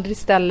som aldrig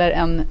ställer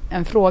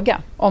en fråga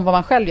om vad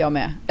man själv gör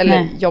med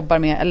eller jobbar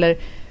med, eller.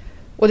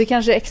 Och det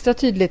kanske är extra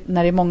tydligt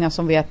när det är många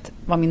som vet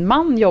vad min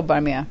man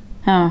jobbar med.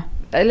 Ja.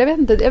 Eller jag vet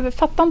inte, jag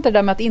fattar inte det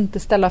där med att inte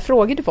ställa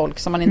frågor till folk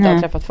som man inte har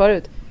träffat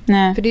förut.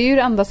 Nej. För det är ju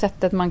det enda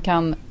sättet man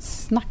kan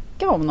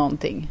snacka om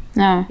någonting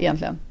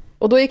egentligen.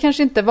 Och då är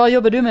kanske inte, vad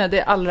jobbar du med,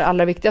 det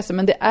allra viktigaste,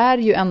 men det är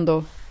ju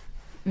ändå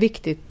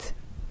viktigt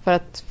för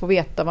att få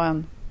veta vad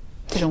en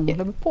person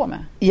håller på med.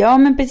 Ja,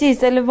 men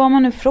precis, eller vad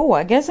man nu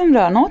frågar som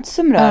rör, något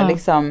som rör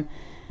liksom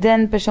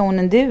den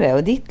personen du är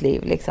och ditt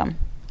liv liksom.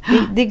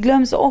 Det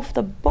glöms så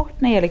ofta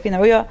bort när det gäller kvinnor.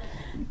 Och jag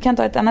kan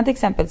ta ett annat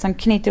exempel som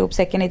knyter ihop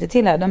säcken lite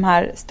till här. De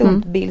här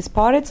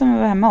stuntbilsparet som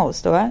var hemma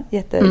hos då.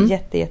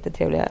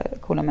 Jättetrevliga,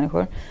 coola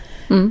människor.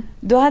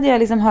 Då hade jag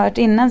liksom hört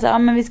innan så,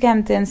 men vi ska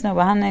hem till en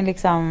snubbe. Han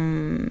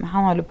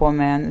håller på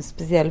med en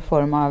speciell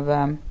form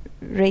av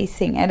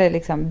racing eller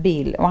liksom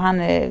bil. Och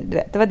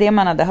det var det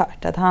man hade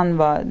hört. Att han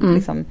var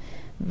liksom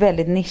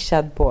väldigt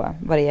nischad på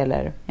vad det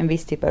gäller en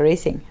viss typ av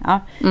racing. Ja.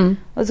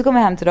 Och så kom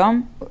jag hem till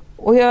dem.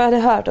 Och jag hade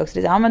hört också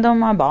lite, men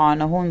de har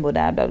barn och hon bor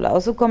där, bla bla.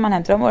 Och så kom man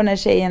hem till dem och den här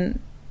tjejen,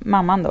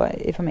 mamman då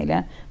i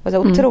familjen, var så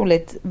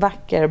otroligt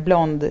vacker,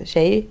 blond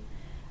tjej,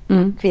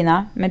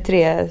 kvinna med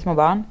 3 små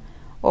barn.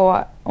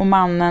 Och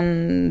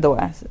mannen då,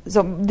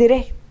 så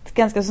direkt,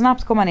 ganska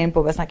snabbt kom man in på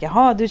och snackade,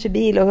 jaha, du kör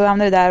bil och hur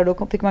hamnade du där? Och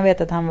då fick man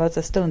veta att han var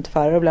så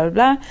stuntförare och bla bla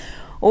bla.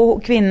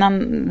 Och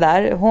kvinnan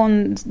där,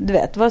 hon, du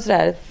vet, var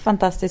sådär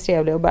fantastiskt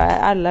trevlig och bara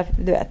alla,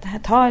 du vet,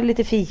 ta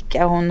lite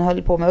fika. Hon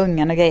höll på med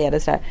ungarna och grejade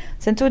sådär.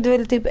 Sen tog det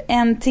väl typ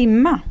 1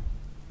 timme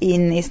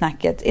in i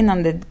snacket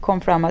innan det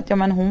kom fram att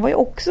men hon var ju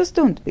också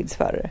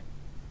stuntbilsförare.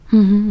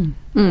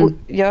 Och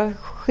jag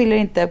skyller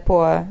inte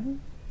på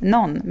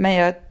någon, men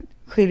jag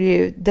skyller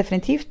ju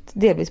definitivt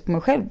delvis på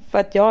mig själv. För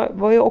att jag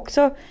var ju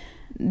också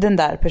den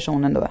där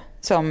personen då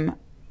som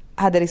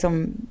hade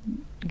liksom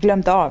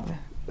glömt av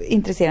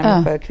intresserad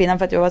mig för kvinnan,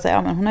 för att jag var så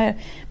här, men hon har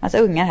massa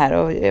ungar här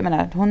och jag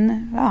menar,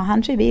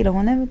 han kör bil och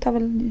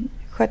hon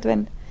sköter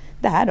väl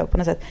det här då på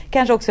något sätt.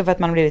 Kanske också för att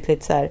man har blivit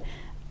lite så här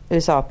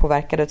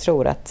USA-påverkad och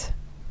tror att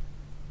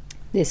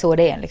det är så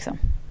det är liksom.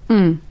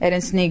 Är det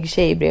en snygg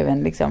tjej bredvid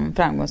en liksom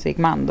framgångsrik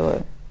man då,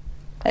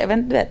 jag vet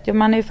inte,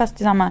 man är ju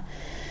fast i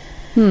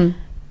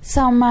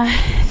samma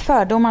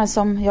fördomar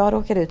som jag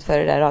råkade ut för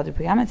i det där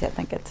radioprogrammet helt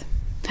enkelt.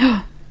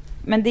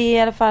 Men det är i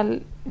alla fall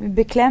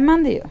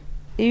beklämmande ju.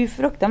 Det är ju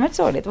fruktansvärt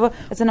sorgligt.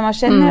 Alltså när man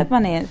känner att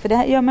man är, för det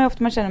här gör man ju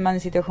ofta, man känner att man är i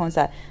en situation så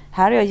här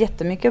har jag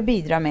jättemycket att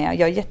bidra med,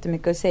 jag har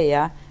jättemycket att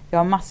säga, jag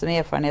har massor med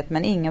erfarenhet,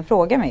 men ingen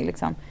frågar mig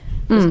liksom.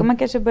 Då ska man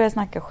kanske börja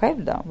snacka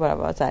själv då, bara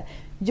vara så här,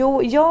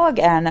 jo, jag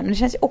är, men det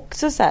känns ju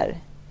också så här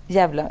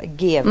jävla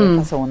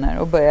GV-personer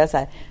och börja så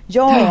här,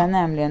 jag är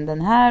nämligen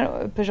den här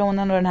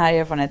personen och den här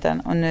erfarenheten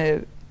och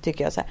nu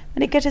tycker jag så här, men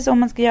det är kanske så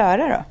man ska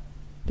göra då.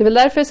 Det är väl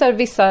därför så här,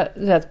 vissa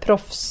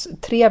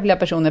proffstrevliga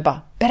personer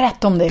bara,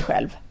 berätta om dig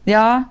själv.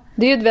 Ja.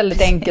 Det är ju ett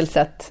väldigt enkelt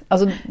sätt.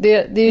 Alltså det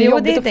är ju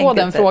jobbigt att få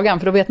den frågan,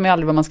 för då vet man ju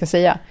aldrig vad man ska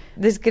säga.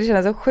 Det skulle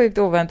kännas så sjukt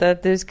oväntat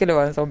att du skulle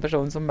vara en sån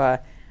person som bara,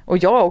 och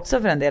jag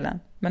också för den delen.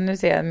 Men nu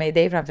ser jag mig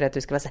dig framför att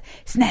du ska vara så här,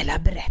 snälla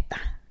berätta.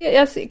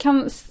 Jag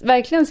kan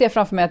verkligen se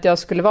framför mig att jag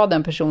skulle vara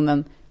den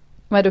personen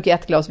om jag druckit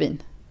 1 glas vin.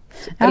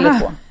 Eller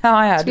 2.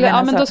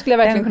 Men då skulle jag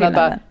verkligen kunna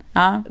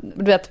bara,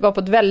 du vet, vara på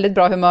ett väldigt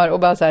bra humör och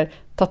bara så här,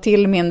 ta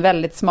till min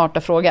väldigt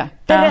smarta fråga.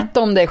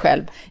 Berätta om dig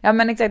själv. Ja,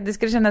 men exakt, det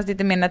skulle kännas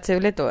lite mer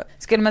naturligt då.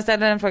 Skulle man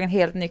ställa den frågan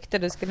helt nykter,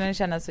 då skulle den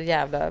kännas så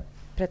jävla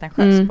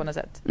pretentiös på något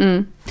sätt.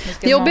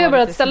 Det jobbiga är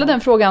bara att ställa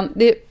den frågan.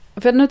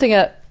 För nu tänker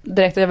jag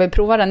direkt att jag vill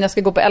prova den. Jag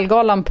ska gå på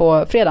Elgalan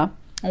på fredag.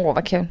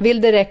 Vad kul.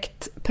 Vill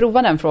direkt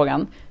prova den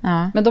frågan.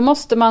 Men då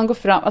måste man gå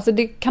fram. Alltså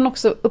det kan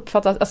också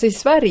uppfattas, alltså i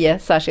Sverige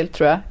särskilt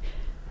tror jag,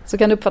 så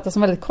kan det uppfattas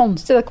som väldigt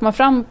konstigt att komma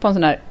fram på en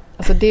sån här.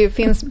 Alltså det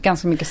finns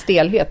ganska mycket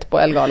stelhet på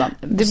Elgalan.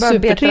 Det är bara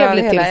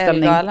supertrevlig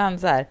tillställning. Elgalan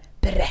så här,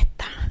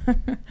 berätta.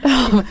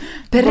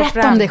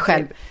 Berätta om dig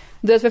själv.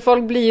 Du vet, för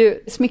folk blir ju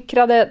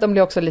smickrade, de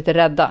blir också lite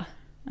rädda.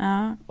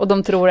 Och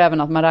de tror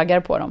även att man raggar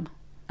på dem.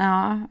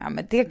 Ja,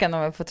 men det kan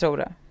de väl få tro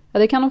då. Ja,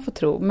 det kan de få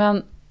tro,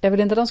 men jag vill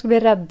inte att de ska bli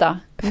rädda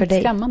för dig.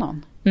 Skrämma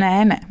någon.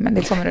 Nej, men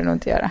det kommer du nog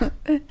inte göra.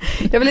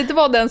 Jag vill inte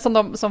vara den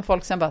som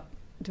folk sen bara,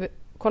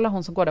 kolla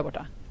hon som går där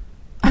borta.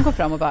 Hon går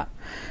fram och bara,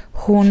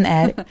 hon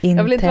är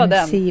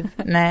intensiv.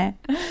 Nej.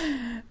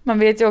 Man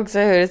vet ju också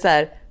hur det är så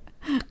här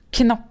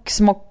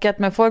knocksmockat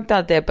med folk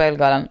alltid är på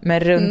Elgalan, men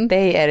runt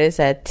dig är det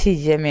så här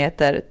 10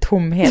 meter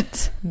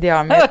tomhet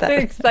diameter.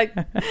 Exakt.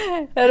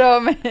 Jag rör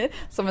mig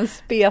som en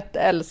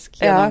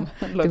spetälsk genom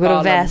lokalen. Du går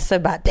och väser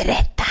bara,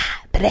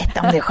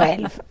 berätta om dig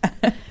själv.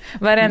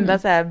 Varenda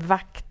så här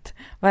vakt,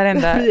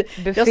 varenda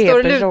bufféperson. Jag står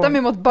och lutar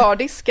mig mot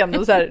bardisken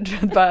och så här,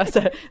 bara så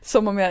här,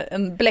 som om jag är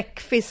en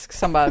bläckfisk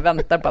som bara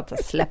väntar på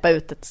att släppa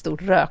ut ett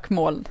stort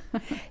rökmoln.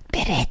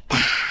 Berätta.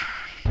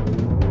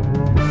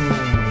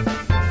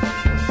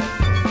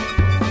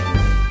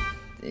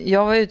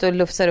 Jag var ute och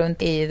lufsade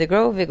runt i The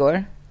Grove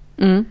igår.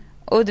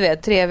 Och du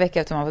vet, 3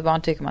 veckor efter man fått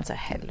barn tycker man så här,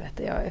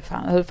 helvete,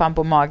 jag höll fan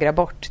på att magra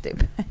bort typ.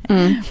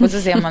 Och så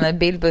ser man en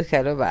bild på sig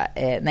själv och bara,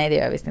 nej det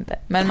gör jag visst inte.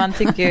 Men man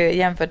tycker ju,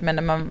 jämfört med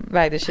när man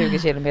vägde 20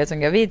 kilo som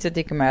gravid, så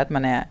tycker man att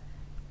man är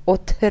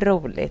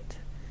otroligt.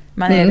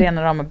 Man är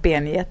rena rama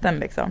benjätten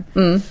liksom.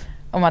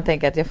 Och man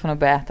tänker att jag får nog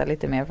börja äta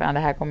lite mer, för det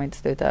här kommer inte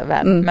sluta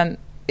väl. Men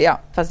ja,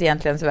 fast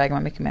egentligen så väger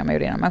man mycket mer än man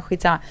gjorde innan. Men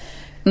skitsamma.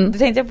 Då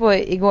tänkte jag på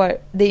igår,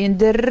 det är ju en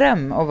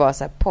dröm att vara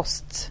så här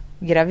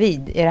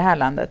postgravid i det här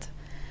landet.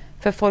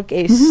 För folk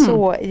är ju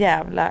så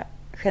jävla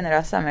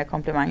generösa med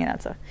komplimanger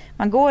alltså.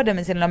 Man går där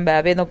med sin lilla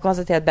bebis, de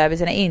konstaterar att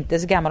bebisen är inte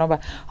så gammal. De bara,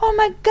 oh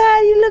my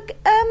god, you look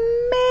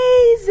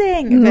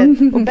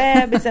amazing! Och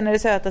bebisen är det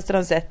sötaste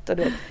de sett. Och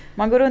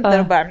man går runt där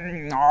och bara,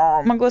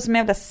 man går som en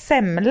jävla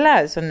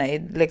semla så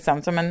nöjd.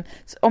 Liksom,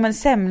 om en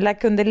semla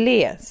kunde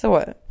le.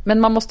 Så. Men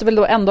man måste väl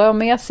då ändå ha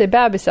med sig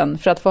bebisen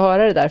för att få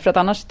höra det där. För att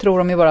annars tror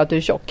de ju bara att du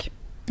är tjock.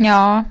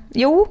 Ja,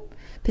 jo,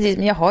 precis.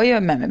 Men jag har ju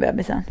med mig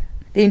bebisen.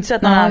 Det är inte så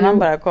att någon annan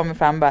bara kommer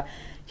fram och bara,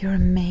 you're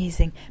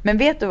amazing. Men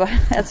vet du vad?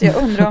 Alltså jag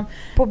undrar om,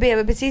 på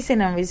BB precis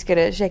innan vi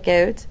skulle checka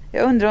ut,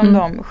 jag undrar om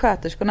de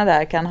sköterskorna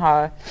där kan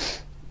ha,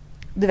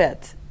 du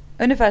vet,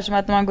 ungefär som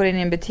att när man går in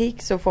i en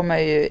butik så får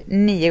man ju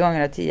 9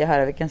 gånger av 10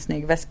 höra vilken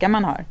snygg väska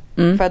man har.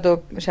 För att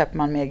då köper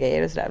man mer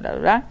grejer och sådär. Bla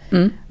bla.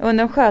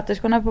 Undrar om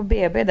sköterskorna på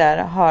BB där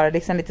har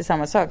liksom lite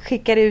samma sak.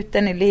 Skickar ut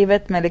den i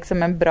livet med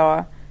liksom en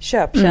bra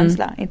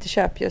köpkänsla. Inte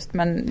köp just,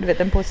 men du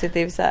vet, en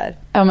positiv så här.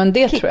 Ja, men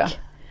det kick. Tror jag.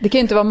 Det kan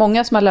ju inte vara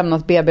många som har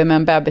lämnat BB med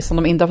en bebis som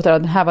de inte har fått höra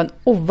att den här var en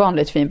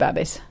ovanligt fin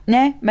bebis.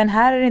 Nej, men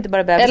här är det inte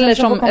bara bebis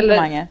som får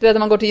komplimanger. Eller du vet, när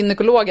man går till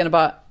gynekologen och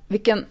bara,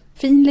 vilken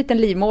fin liten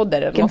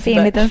livmoder. Vilken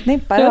fin liten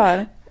snippa du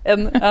har.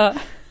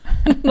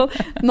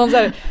 Någon så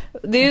här,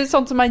 det är ju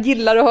sånt som man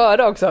gillar att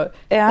höra också.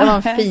 Ja. Det var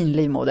en fin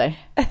livmoder.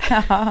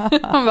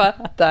 Man bara,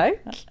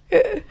 tack.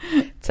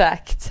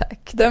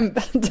 Tack.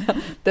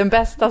 Den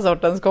bästa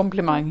sortens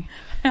komplimang.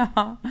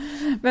 Ja,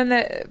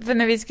 men för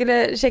när vi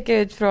skulle checka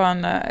ut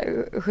från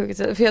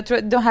sjukhuset, för jag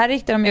tror de här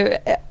riktar de ju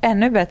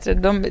ännu bättre.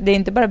 Det är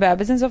inte bara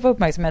bebisen som får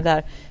uppmärksamhet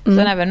här,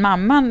 utan även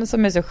mamman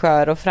som är så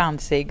skör och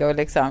fransig och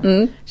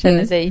liksom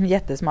känner sig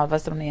jättesmal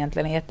fast hon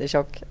egentligen är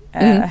jättetjock.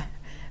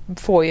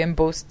 Får ju en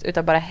boost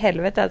utav bara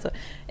helvete alltså.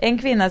 En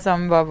kvinna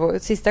som var vår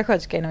sista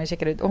sköterska innan vi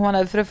checkade ut, och hon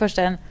hade för det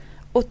första en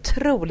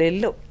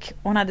otrolig look.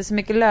 Hon hade så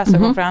mycket lösa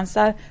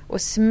konferenser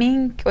och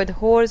smink och ett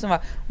hår som var,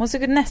 hon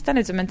såg nästan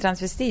ut som en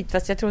transvestit,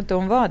 fast jag tror inte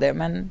hon var det,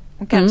 men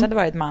hon kanske hade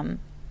varit man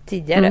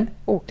tidigare,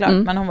 oklart,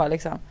 men hon var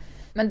liksom.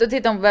 Men då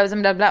tittade hon på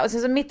bebisen bla bla, och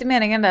sen så mitt i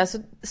meningen där så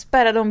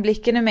spärrade hon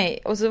blicken i mig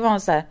och så var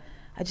hon så här,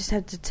 I just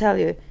have to tell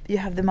you, you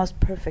have the most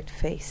perfect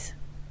face.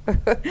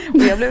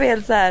 Och jag blev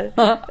helt så här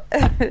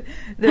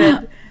du vet,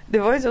 det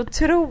var ju så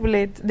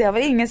otroligt. Det har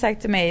väl ingen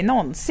sagt till mig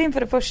någonsin, för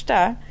det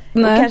första.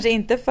 Nej. Och kanske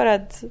inte för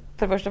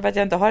det första för att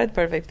jag inte har ett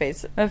perfect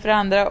face, men för det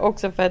andra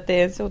också för att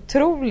det är så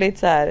otroligt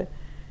så här.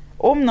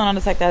 Om någon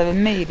hade sagt att det hade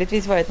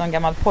möjligtvis varit någon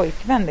gammal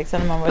pojkvän liksom,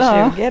 när man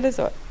var 20 eller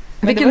så.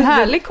 Vilken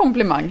härlig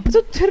komplimang.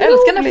 Så jag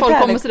älskar när folk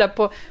härligt. kommer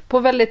sådär på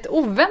väldigt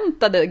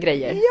oväntade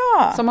grejer.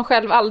 Ja. Som man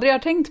själv aldrig har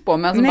tänkt på.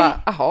 Men som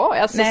bara, aha,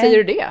 alltså säger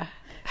du det?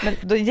 Men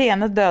då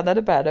genast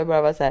dödade Berätta och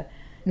bara var så här,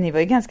 ni var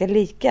ju ganska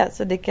lika,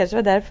 så det kanske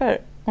var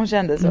därför hon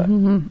kände så.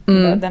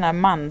 Den här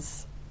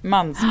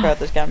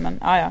manssköterskan, men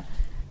ja.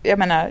 Jag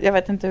menar, jag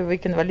vet inte hur vi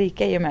kunde vara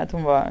lika i och med att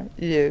hon var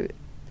ju,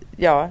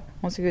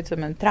 hon såg ut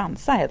som en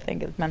transa helt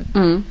enkelt.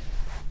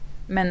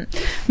 Men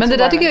det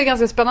där tycker jag är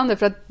ganska spännande,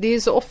 för att det är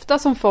ju så ofta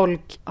som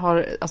folk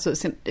har, alltså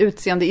sin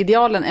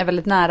utseendeidealen är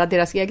väldigt nära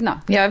deras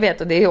egna. Jag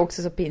vet, och det är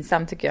också så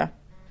pinsamt tycker jag.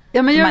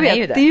 Ja, men jag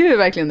vet, det är ju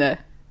verkligen det.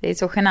 Det är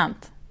så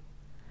genant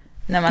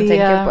när man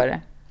tänker på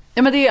det.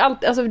 Ja, men det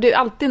är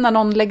alltid när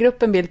någon lägger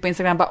upp en bild på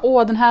Instagram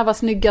bara, den här var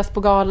snyggast på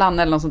galan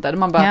eller något sånt där.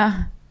 Man bara,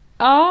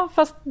 ja,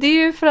 fast det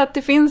är ju för att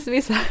det finns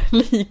vissa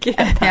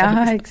likheter.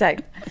 Ja,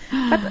 exakt.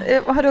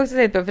 Har du också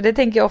tänkt på, för det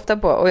tänker jag ofta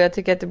på, och jag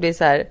tycker att det blir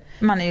så här,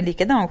 man är ju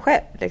likadan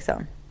själv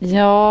liksom.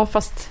 Ja,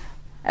 fast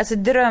alltså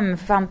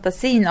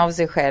drömfantasin av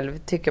sig själv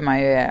tycker man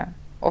ju är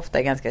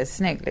ofta ganska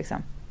snygg liksom.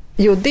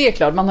 Jo, det är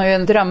klart, man har ju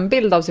en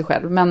drömbild av sig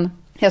själv, men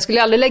jag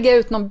skulle aldrig lägga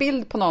ut någon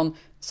bild på någon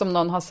som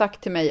någon har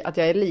sagt till mig att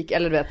jag är lik,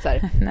 eller du vet så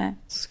här. Nej.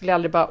 Så skulle jag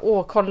aldrig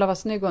bara, kolla vad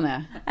snygg hon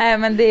är. Nej,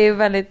 men det är ju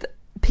väldigt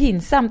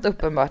pinsamt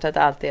uppenbart att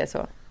det alltid är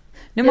så.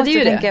 Nu måste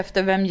du tänka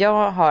efter vem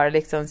jag har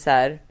liksom så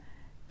här.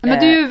 Men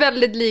du är ju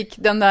väldigt lik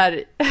den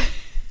där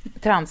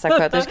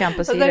transaköterskan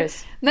på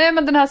Sirius. Nej,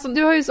 men den här som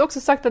du har ju också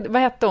sagt att,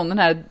 vad hette hon, den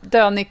här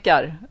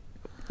dönickar?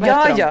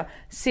 Ja,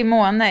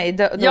 Simone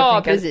i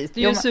ja, precis.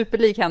 Du är ju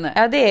superlik henne.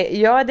 Ja,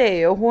 det är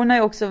ju. Och hon har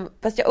ju också,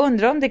 fast jag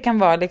undrar om det kan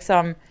vara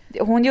liksom,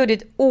 hon gjorde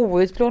ett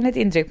outplånligt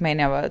intryck på mig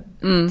när jag var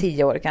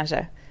 10 år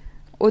kanske.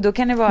 Och då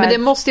kan det vara. Men det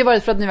måste ju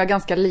varit för att ni var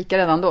ganska lika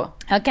redan då.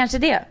 Ja, kanske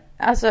det.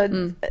 Alltså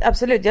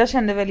absolut, jag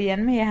kände väl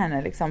igen mig i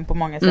henne liksom på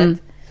många sätt.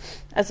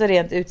 Alltså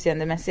rent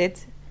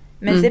utseendemässigt.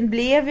 Men sen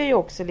blev jag ju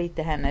också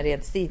lite henne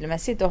rent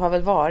stilmässigt och har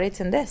väl varit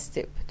sen dess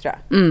typ, tror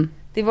jag.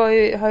 Det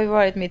har ju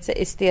varit mitt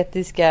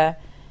estetiska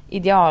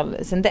ideal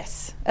sen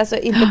dess. Alltså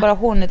inte bara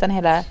hon, utan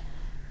hela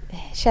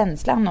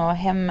känslan och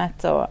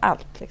hemmet och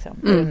allt liksom.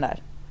 Den där.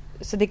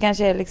 Så det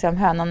kanske är liksom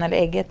hönan eller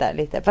ägget där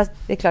lite. Fast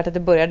det är klart att det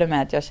började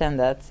med att jag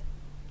kände att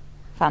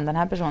fan, den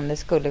här personen, det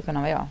skulle kunna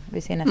vara jag.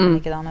 Vi ser nästan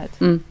likadana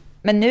ut.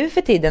 Men nu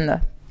för tiden då?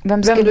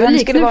 Vem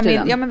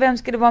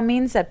skulle vara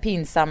min så här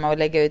pinsamma och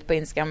lägga ut på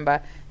Instagram bara,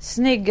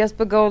 snyggast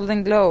på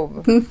Golden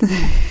Globe?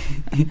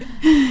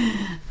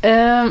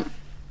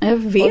 Jag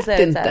vet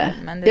inte. Här,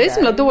 jag är så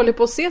himla dålig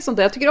på att se sånt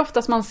där. Jag tycker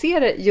oftast man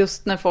ser det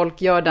just när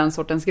folk gör den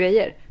sortens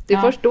grejer. Det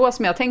är först då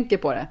som jag tänker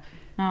på det.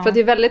 För att det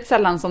är väldigt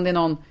sällan som det är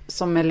någon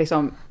som är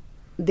liksom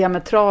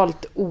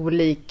diametralt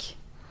olik,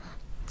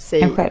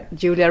 säg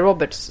Julia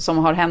Roberts, som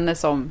har henne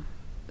som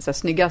så här,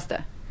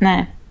 snyggaste.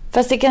 Nej.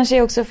 Fast det kanske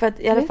är också för att,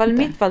 i alla fall i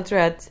mitt fall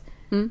tror jag att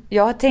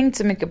jag har tänkt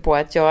så mycket på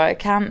att jag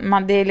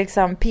kan, det är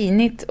liksom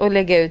pinigt att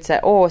lägga ut så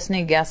här,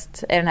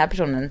 snyggast är den här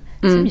personen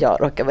som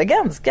jag råkar vara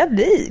ganska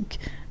lik.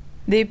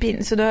 Det är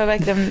pinigt, så då har jag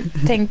verkligen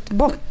tänkt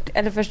bort,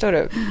 eller förstår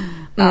du?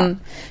 Ja.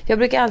 Jag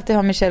brukar alltid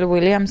ha Michelle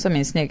Williams som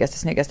min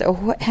snyggaste. Och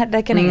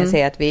där kan ingen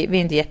säga att vi är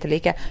inte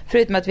jättelika.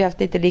 Förutom att vi har haft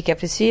lite lika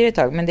frisyr ett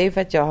tag. Men det är ju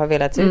för att jag har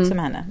velat se ut som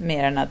henne.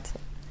 Mer än att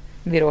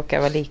vi råkar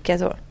vara lika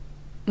så.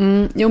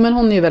 Jo, men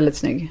hon är ju väldigt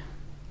snygg.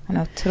 Hon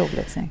är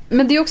otroligt snygg.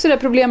 Men det är också det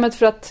problemet,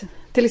 för att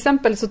till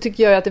exempel så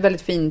tycker jag att det är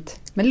väldigt fint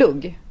med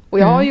lugg. Och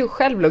jag har ju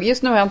själv lugg.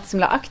 Just nu har jag inte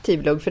så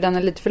aktiv lugg, för den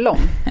är lite för lång.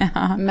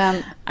 Men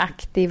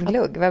aktiv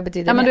lugg, vad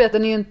betyder det? Ja, men du vet,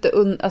 den är ju inte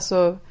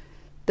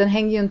den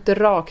hänger ju inte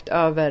rakt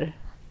över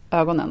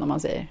ögonen, om man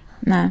säger.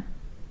 Nej.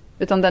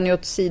 Utan den är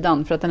åt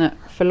sidan för att den är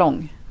för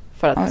lång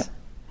för att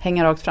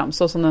hänga rakt fram,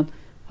 så som den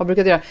har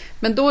brukat göra.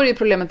 Men då är det ju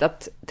problemet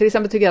att, till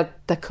exempel tycker jag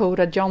att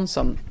Dakota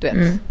Johnson, du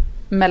vet,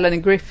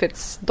 Melanie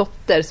Griffiths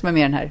dotter, som är med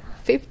i den här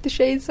 50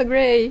 Shades of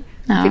Grey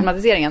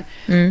filmatiseringen.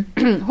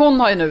 Hon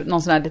har ju nu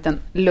någon sån här liten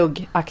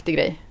luggaktig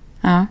grej.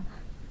 Ja.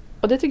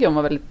 Och det tycker jag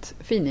var väldigt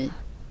fin i.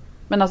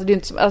 Men alltså, det är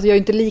inte, jag är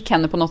inte lik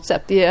henne på något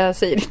sätt. Jag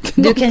säger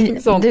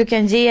inte du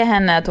kan ge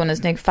henne att hon är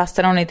snygg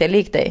fast hon inte är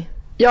lik dig.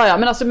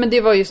 Ja, men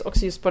det var ju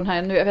också just på den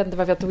här, nu jag vet inte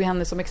varför jag tog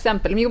henne som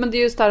exempel. Men det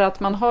är just det här att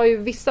man har ju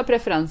vissa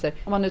preferenser.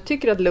 Om man nu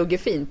tycker att lugg är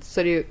fint, så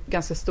är det ju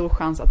ganska stor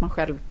chans att man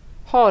själv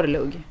har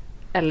lugg.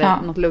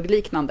 Eller något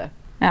luggliknande.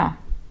 Ja.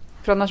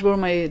 För annars vore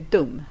man ju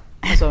dum.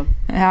 Alltså.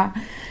 Ja,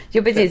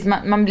 jo precis.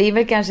 Man blir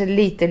väl kanske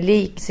lite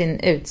lik sin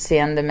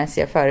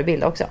utseendemässiga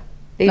förebild också.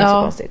 Det är ju inte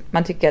så konstigt.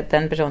 Man tycker att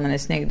den personen är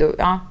snygg. Då,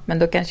 men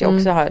då kanske jag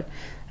också har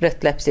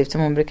rött läppstift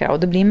som hon brukar ha. Och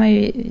då blir man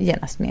ju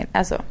genast mer.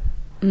 Alltså.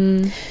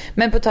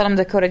 Men på tal om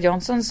Dakota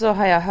Johnson så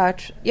har jag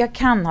hört, jag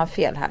kan ha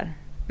fel här,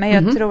 men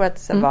jag tror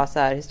att det var så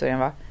här historien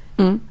var.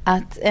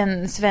 Att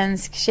en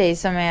svensk tjej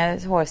som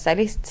är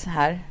hårstylist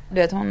här, du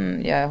vet,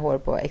 hon gör hår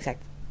på exakt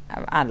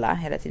alla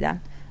hela tiden.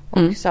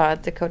 Och sa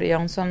att Dakota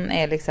Johnson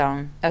är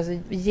liksom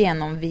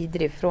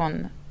genomvidrig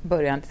från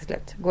början till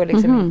slut. Går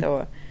liksom inte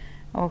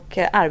och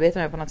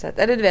arbetar med på något sätt.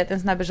 Eller du vet, en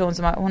sån här person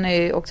som hon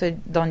är ju också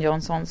Don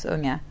Johnsons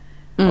unge.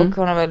 Och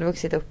hon har väl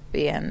vuxit upp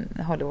i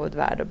en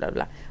Hollywood-värld och bla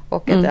bla.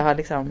 Och att det har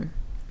liksom,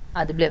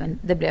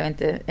 det blev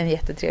inte en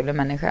jättetrevlig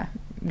människa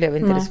blev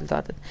inte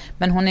resultatet.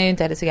 Men hon är ju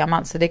inte heller så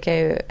gammal, så det kan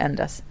ju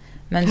ändras.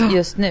 Men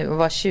just nu, att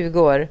vara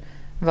 20 år,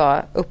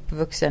 var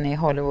uppvuxen i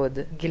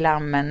Hollywood,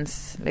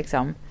 glammens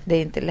liksom. Det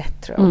är inte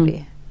lätt, tror jag, att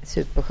bli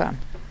superskön.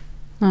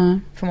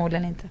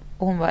 Förmodligen inte.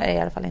 Och hon var i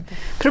alla fall inte.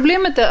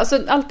 Problemet är, alltså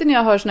alltid när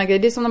jag hör såna grejer,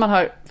 det är som när man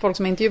hör folk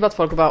som har intervjuat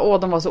folk och bara,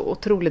 de var så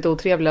otroligt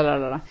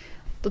otrevliga.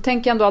 Då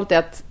tänker jag ändå alltid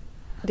att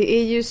det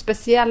är ju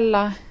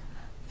speciella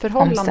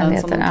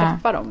förhållanden som de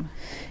träffar dem.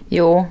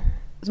 Jo.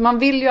 Så man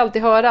vill ju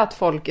alltid höra att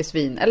folk är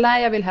svin. Eller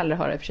nej, jag vill hellre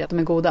höra i och för sig att de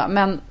är goda.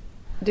 Men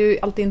det är ju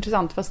alltid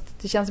intressant,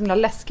 fast det känns så himla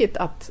läskigt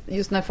att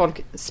just när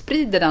folk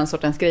sprider den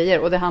sortens grejer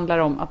och det handlar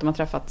om att de har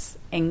träffats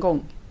en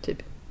gång,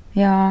 typ.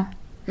 Ja.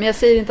 Men jag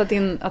säger inte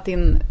att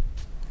din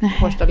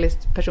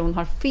hårstylist-person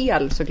har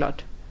fel,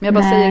 såklart. Men jag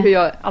bara säger hur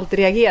jag alltid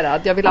reagerar.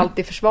 Att jag vill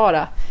alltid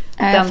försvara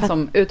den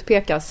som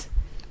utpekas.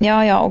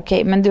 Ja,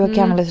 okej. Men du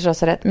kan väl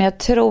förstås ha rätt. Men jag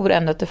tror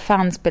ändå att det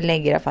fanns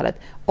belägg i det här fallet.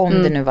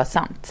 Om det nu var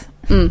sant.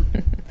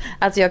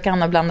 Alltså jag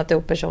kan ha blandat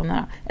ihop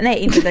personerna. Nej,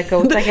 inte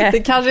Dakota. Det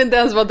kanske inte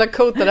ens var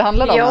Dakota det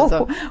handlade om. Jo,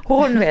 alltså.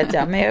 Hon vet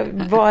jag.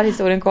 Men var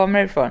historien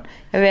kommer ifrån.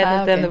 Jag vet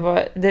att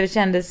det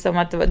kändes som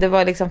att det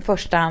var liksom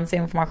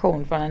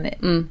förstahandsinformation från henne.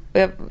 Och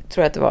jag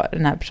tror att det var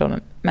den här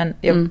personen. Men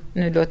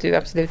nu låter ju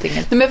absolut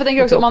inget. Men jag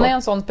tänker också, om man är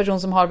en sån person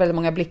som har väldigt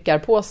många blickar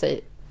på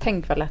sig,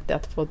 tänk vad lätt det är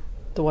att få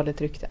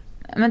dåligt rykte.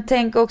 Men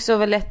tänk också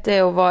vad lätt det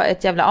är att vara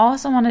ett jävla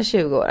as om man är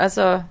 20 år.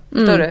 Alltså,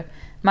 förstår du?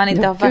 Man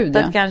inte har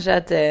fattat kanske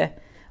att...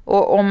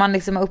 Och om man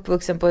liksom är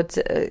uppvuxen på ett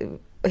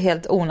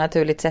helt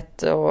onaturligt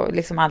sätt och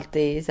liksom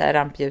alltid i så här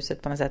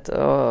rampljuset på något sätt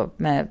och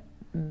med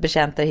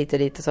bekänter hit och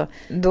dit och så.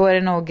 Då är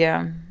det nog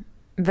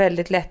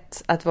väldigt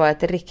lätt att vara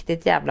ett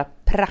riktigt jävla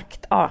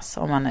praktas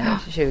om man är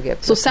 20.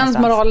 Så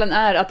sensmoralen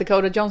är att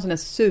Dakota Johnson är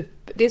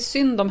det är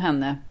synd om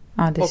henne.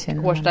 Ja, det är och synd.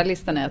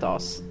 hårstylisten är ett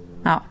as.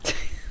 Ja,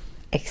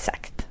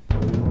 exakt.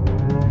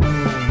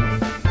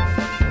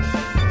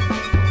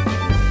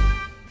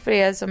 För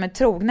er som är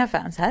trogna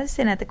fans, här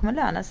ser ni att det kommer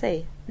löna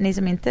sig. Ni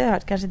som inte har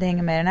hört kanske inte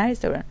hänger med i den här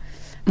historien.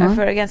 Men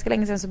för ganska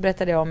länge sedan så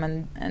berättade jag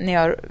om när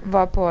jag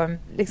var på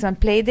liksom en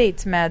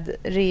playdate med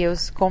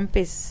Rios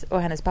kompis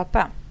och hennes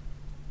pappa.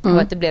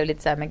 Och att det blev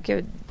lite så här, men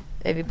gud,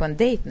 är vi på en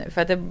date nu?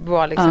 För att det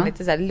var liksom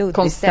lite så här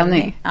luddig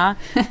stämning. Ja.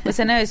 Och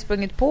sen har jag ju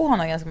sprungit på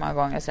honom ganska många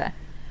gånger så här.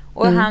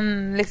 Och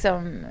han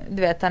liksom,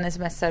 du vet, han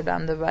smsar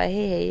ibland och bara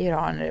hej, hur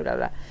har ni det, bla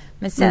bla.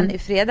 Men sen i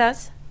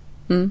fredags,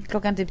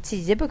 klockan typ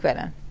 10 på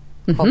kvällen,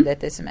 kom det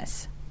ett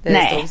sms.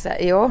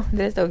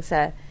 Det stod så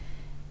här,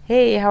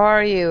 hey, how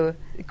are you?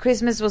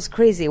 Christmas was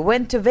crazy.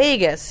 Went to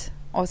Vegas.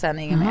 Och sen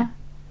ingen mer.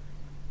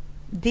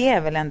 Det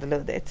är väl ändå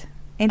luddigt.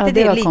 Inte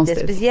det lite konstigt.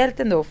 Speciellt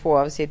ändå att få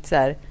av sitt så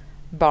här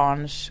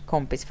barns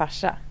kompis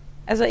farsa.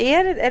 Alltså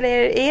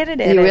är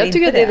det? Jo, jag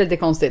tycker att det är lite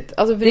konstigt.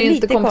 Alltså för det är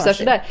inte kompisar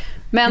sådär.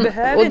 Men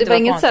och det var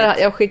inget så här,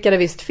 jag skickade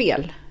visst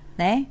fel.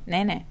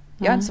 Nej.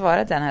 Jag har inte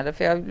svarat den heller,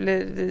 för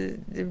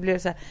det blev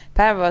så här,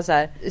 Per var så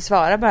här,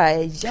 svara bara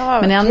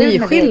ja. Men är han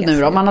nyskild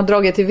nu då? Om man har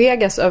dragit till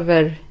Vegas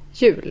över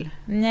jul?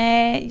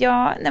 Nej,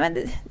 men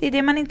det är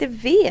det man inte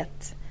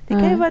vet. Det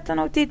kan ju vara att han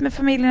åkt dit med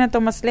familjen, att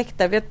de har släkt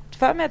där. Vi har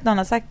för mig att någon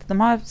har sagt att de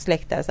har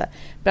släkt där så här,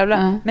 bla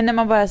bla. Men när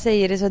man bara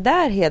säger det så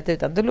där helt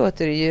utan, då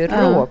låter det ju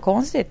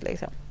råkonstigt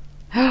liksom.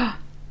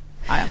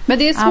 Men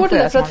det är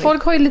svårt för att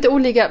folk har ju lite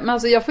olika, men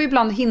alltså jag får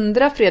ibland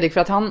hindra Fredrik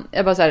för att han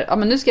är bara så här,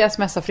 men nu ska jag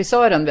smsa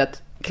frisören,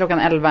 vet, klockan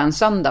 11 en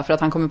söndag för att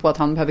han kommer på att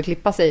han behöver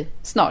klippa sig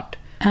snart.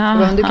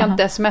 Men du kan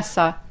inte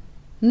smsa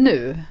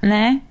nu.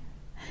 Nej.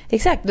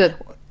 Exakt.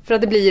 För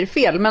att det blir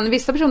fel, men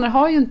vissa personer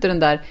har ju inte den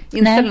där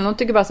inställningen. De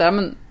tycker bara så här,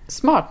 men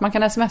smart, man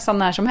kan smsa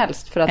när som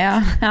helst för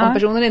att om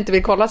personen inte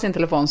vill kolla sin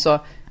telefon så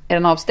är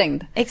den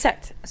avstängd.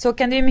 Exakt. Så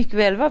kan det ju mycket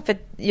väl vara.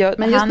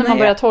 Men just när man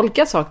börjar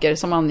tolka saker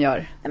som man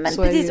gör. Men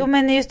precis,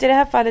 men just i det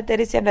här fallet är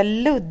det så jävla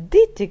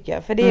luddigt tycker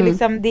jag. För det är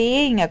liksom, det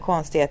är inga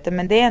konstigheter,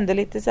 men det är ändå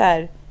lite så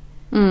här,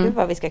 gud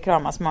vad vi ska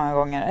kramas många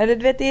gånger. Eller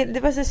du vet,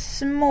 det var så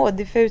små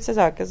diffusa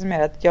saker som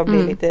gör att jag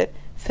blir lite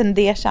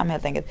fundersam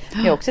helt enkelt.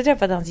 Men jag har också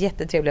träffat hans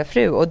jättetrevliga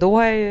fru, och då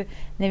har jag ju,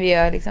 när vi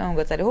har liksom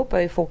umgåtts allihopa, har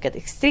jag ju fokat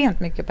extremt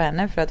mycket på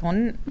henne för att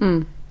hon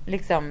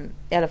liksom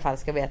i alla fall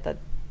ska veta att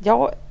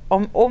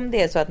om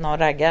det är så att någon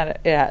raggar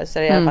i det här, så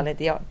är det i alla fall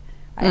inte jag.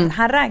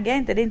 Han raggar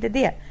inte, det är inte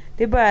det.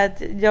 Det är bara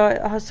att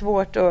jag har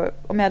svårt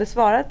att, om jag hade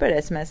svarat på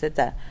det smset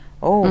där,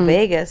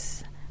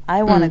 Vegas,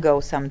 I wanna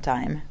go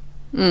sometime.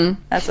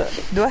 Alltså,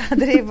 då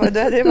hade det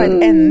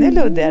varit ännu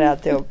luddigare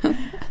alltihop.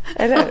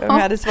 Eller om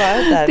jag hade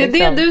svarat där. Det är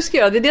liksom det du ska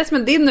göra, det är det som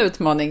är din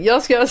utmaning.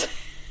 Jag ska göra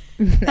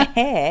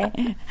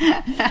Nej.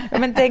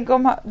 Men tänk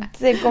om han...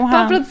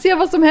 Bara för att se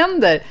vad som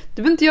händer.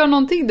 Du behöver inte göra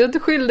någonting, du är inte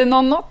skyldig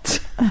någon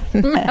något.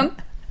 Men...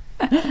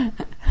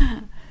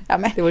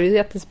 det vore ju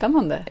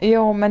jättespännande.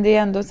 Jo, men det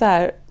är ändå så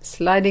här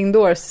sliding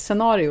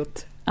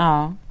doors-scenariot.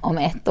 Ja, om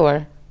 1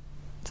 år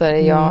så är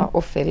det jag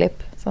och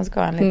Philip som ska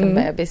ha en liten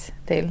bebis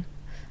till.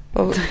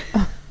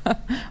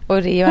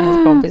 Och Rio och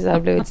hennes kompis har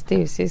blivit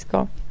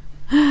styvsyskon.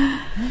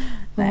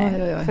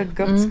 Nej, för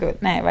guds skull.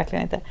 Nej,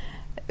 verkligen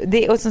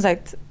inte. Och som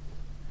sagt,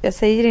 jag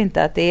säger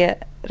inte att det är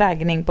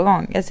raggning på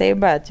gång. Jag säger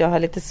bara att jag har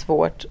lite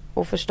svårt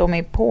att förstå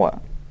mig på.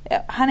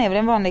 Han är väl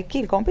en vanlig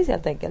killkompis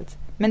helt enkelt.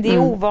 Men det är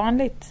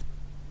ovanligt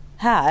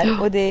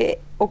här. Och det är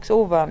också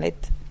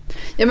ovanligt.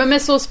 Ja, men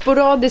med så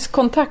sporadisk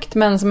kontakt,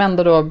 men som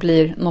ändå då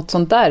blir något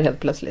sånt där helt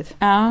plötsligt.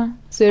 Ja.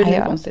 Så är det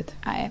lite konstigt.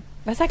 Nej.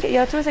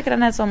 Jag tror säkert att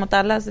den är så mot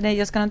alla. Så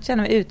jag ska inte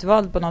känna mig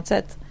utvald på något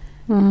sätt.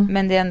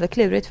 Men det är ändå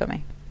klurigt för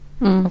mig.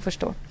 Att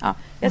förstå. Ja,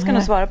 jag ska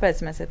nog svara på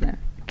smset nu.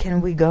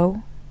 Can we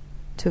go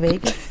to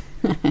Vegas?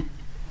 You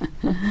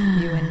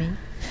and me.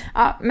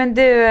 Ja, men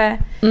du,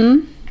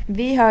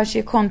 vi hörs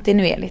ju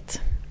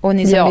kontinuerligt. Och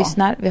ni som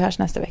lyssnar, vi hörs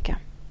nästa vecka.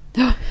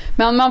 Ja,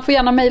 men man får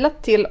gärna mejla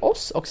till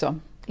oss också.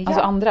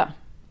 Alltså andra.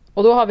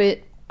 Och då har vi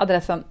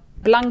adressen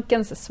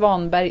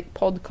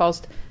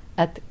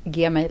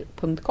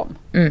blankensvanbergpodcast@gmail.com.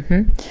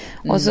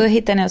 Och så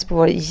hittar ni oss på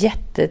vår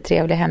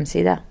jättetrevliga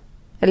hemsida.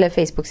 Eller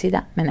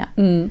Facebook-sida menar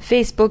jag.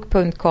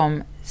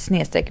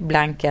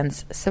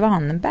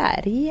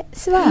 Facebook.com/blankensvanberg.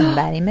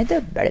 Svanberg med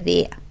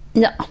W.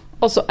 Ja,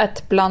 och så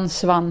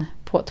 @blandsvan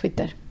på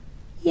Twitter.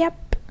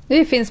 Japp.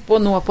 Vi finns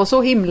på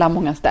så himla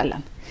många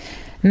ställen.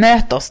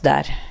 Möt oss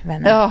där,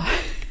 vänner. Ja.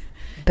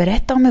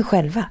 Berätta om er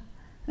själva.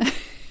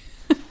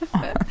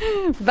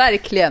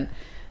 Verkligen.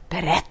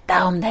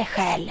 Berätta om dig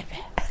själv.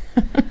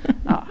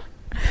 Ja.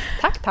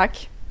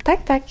 Tack.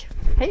 Tack.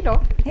 Hej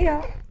då.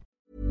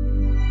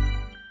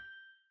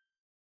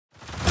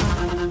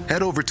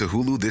 Head over to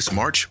Hulu this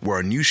March, where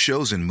our new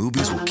shows and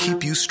movies will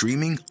keep you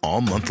streaming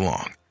all month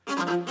long.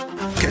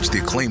 Catch the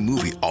acclaimed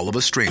movie All of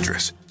Us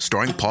Strangers,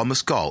 starring Paul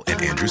Mescal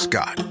and Andrew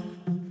Scott.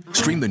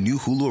 Stream the new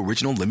Hulu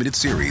original limited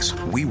series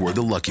We Were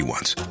the Lucky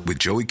Ones with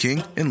Joey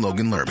King and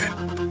Logan Lerman.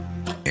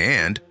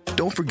 And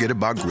don't forget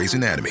about Grey's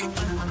Anatomy.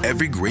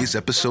 Every Grey's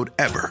episode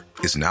ever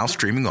is now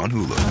streaming on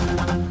Hulu.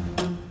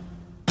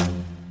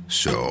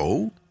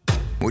 So,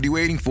 what are you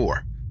waiting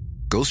for?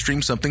 Go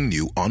stream something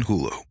new on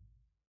Hulu.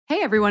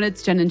 Hey everyone,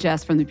 it's Jen and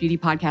Jess from the beauty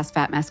podcast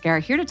Fat Mascara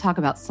here to talk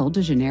about Sol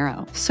de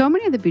Janeiro. So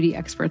many of the beauty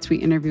experts we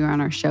interview on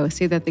our show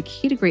say that the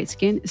key to great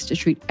skin is to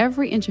treat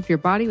every inch of your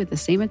body with the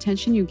same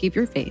attention you give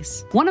your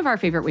face. One of our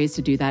favorite ways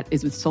to do that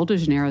is with Sol de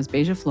Janeiro's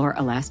Beija Flor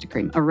Elastic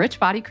Cream, a rich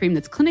body cream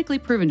that's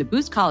clinically proven to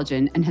boost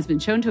collagen and has been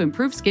shown to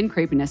improve skin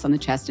crepiness on the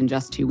chest in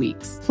just 2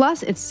 weeks.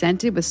 Plus, it's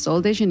scented with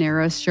Sol de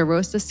Janeiro's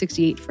Charosta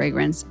 68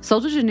 fragrance. Sol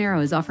de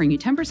Janeiro is offering you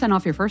 10%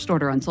 off your first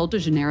order on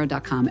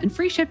soldejaneiro.com and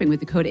free shipping with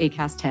the code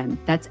ACAST10.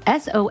 That's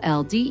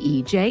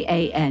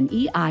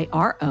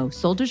SOLDEJANEIRO,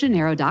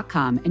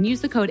 soldejaneiro.com, and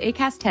use the code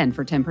ACAST10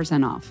 for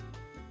 10% off.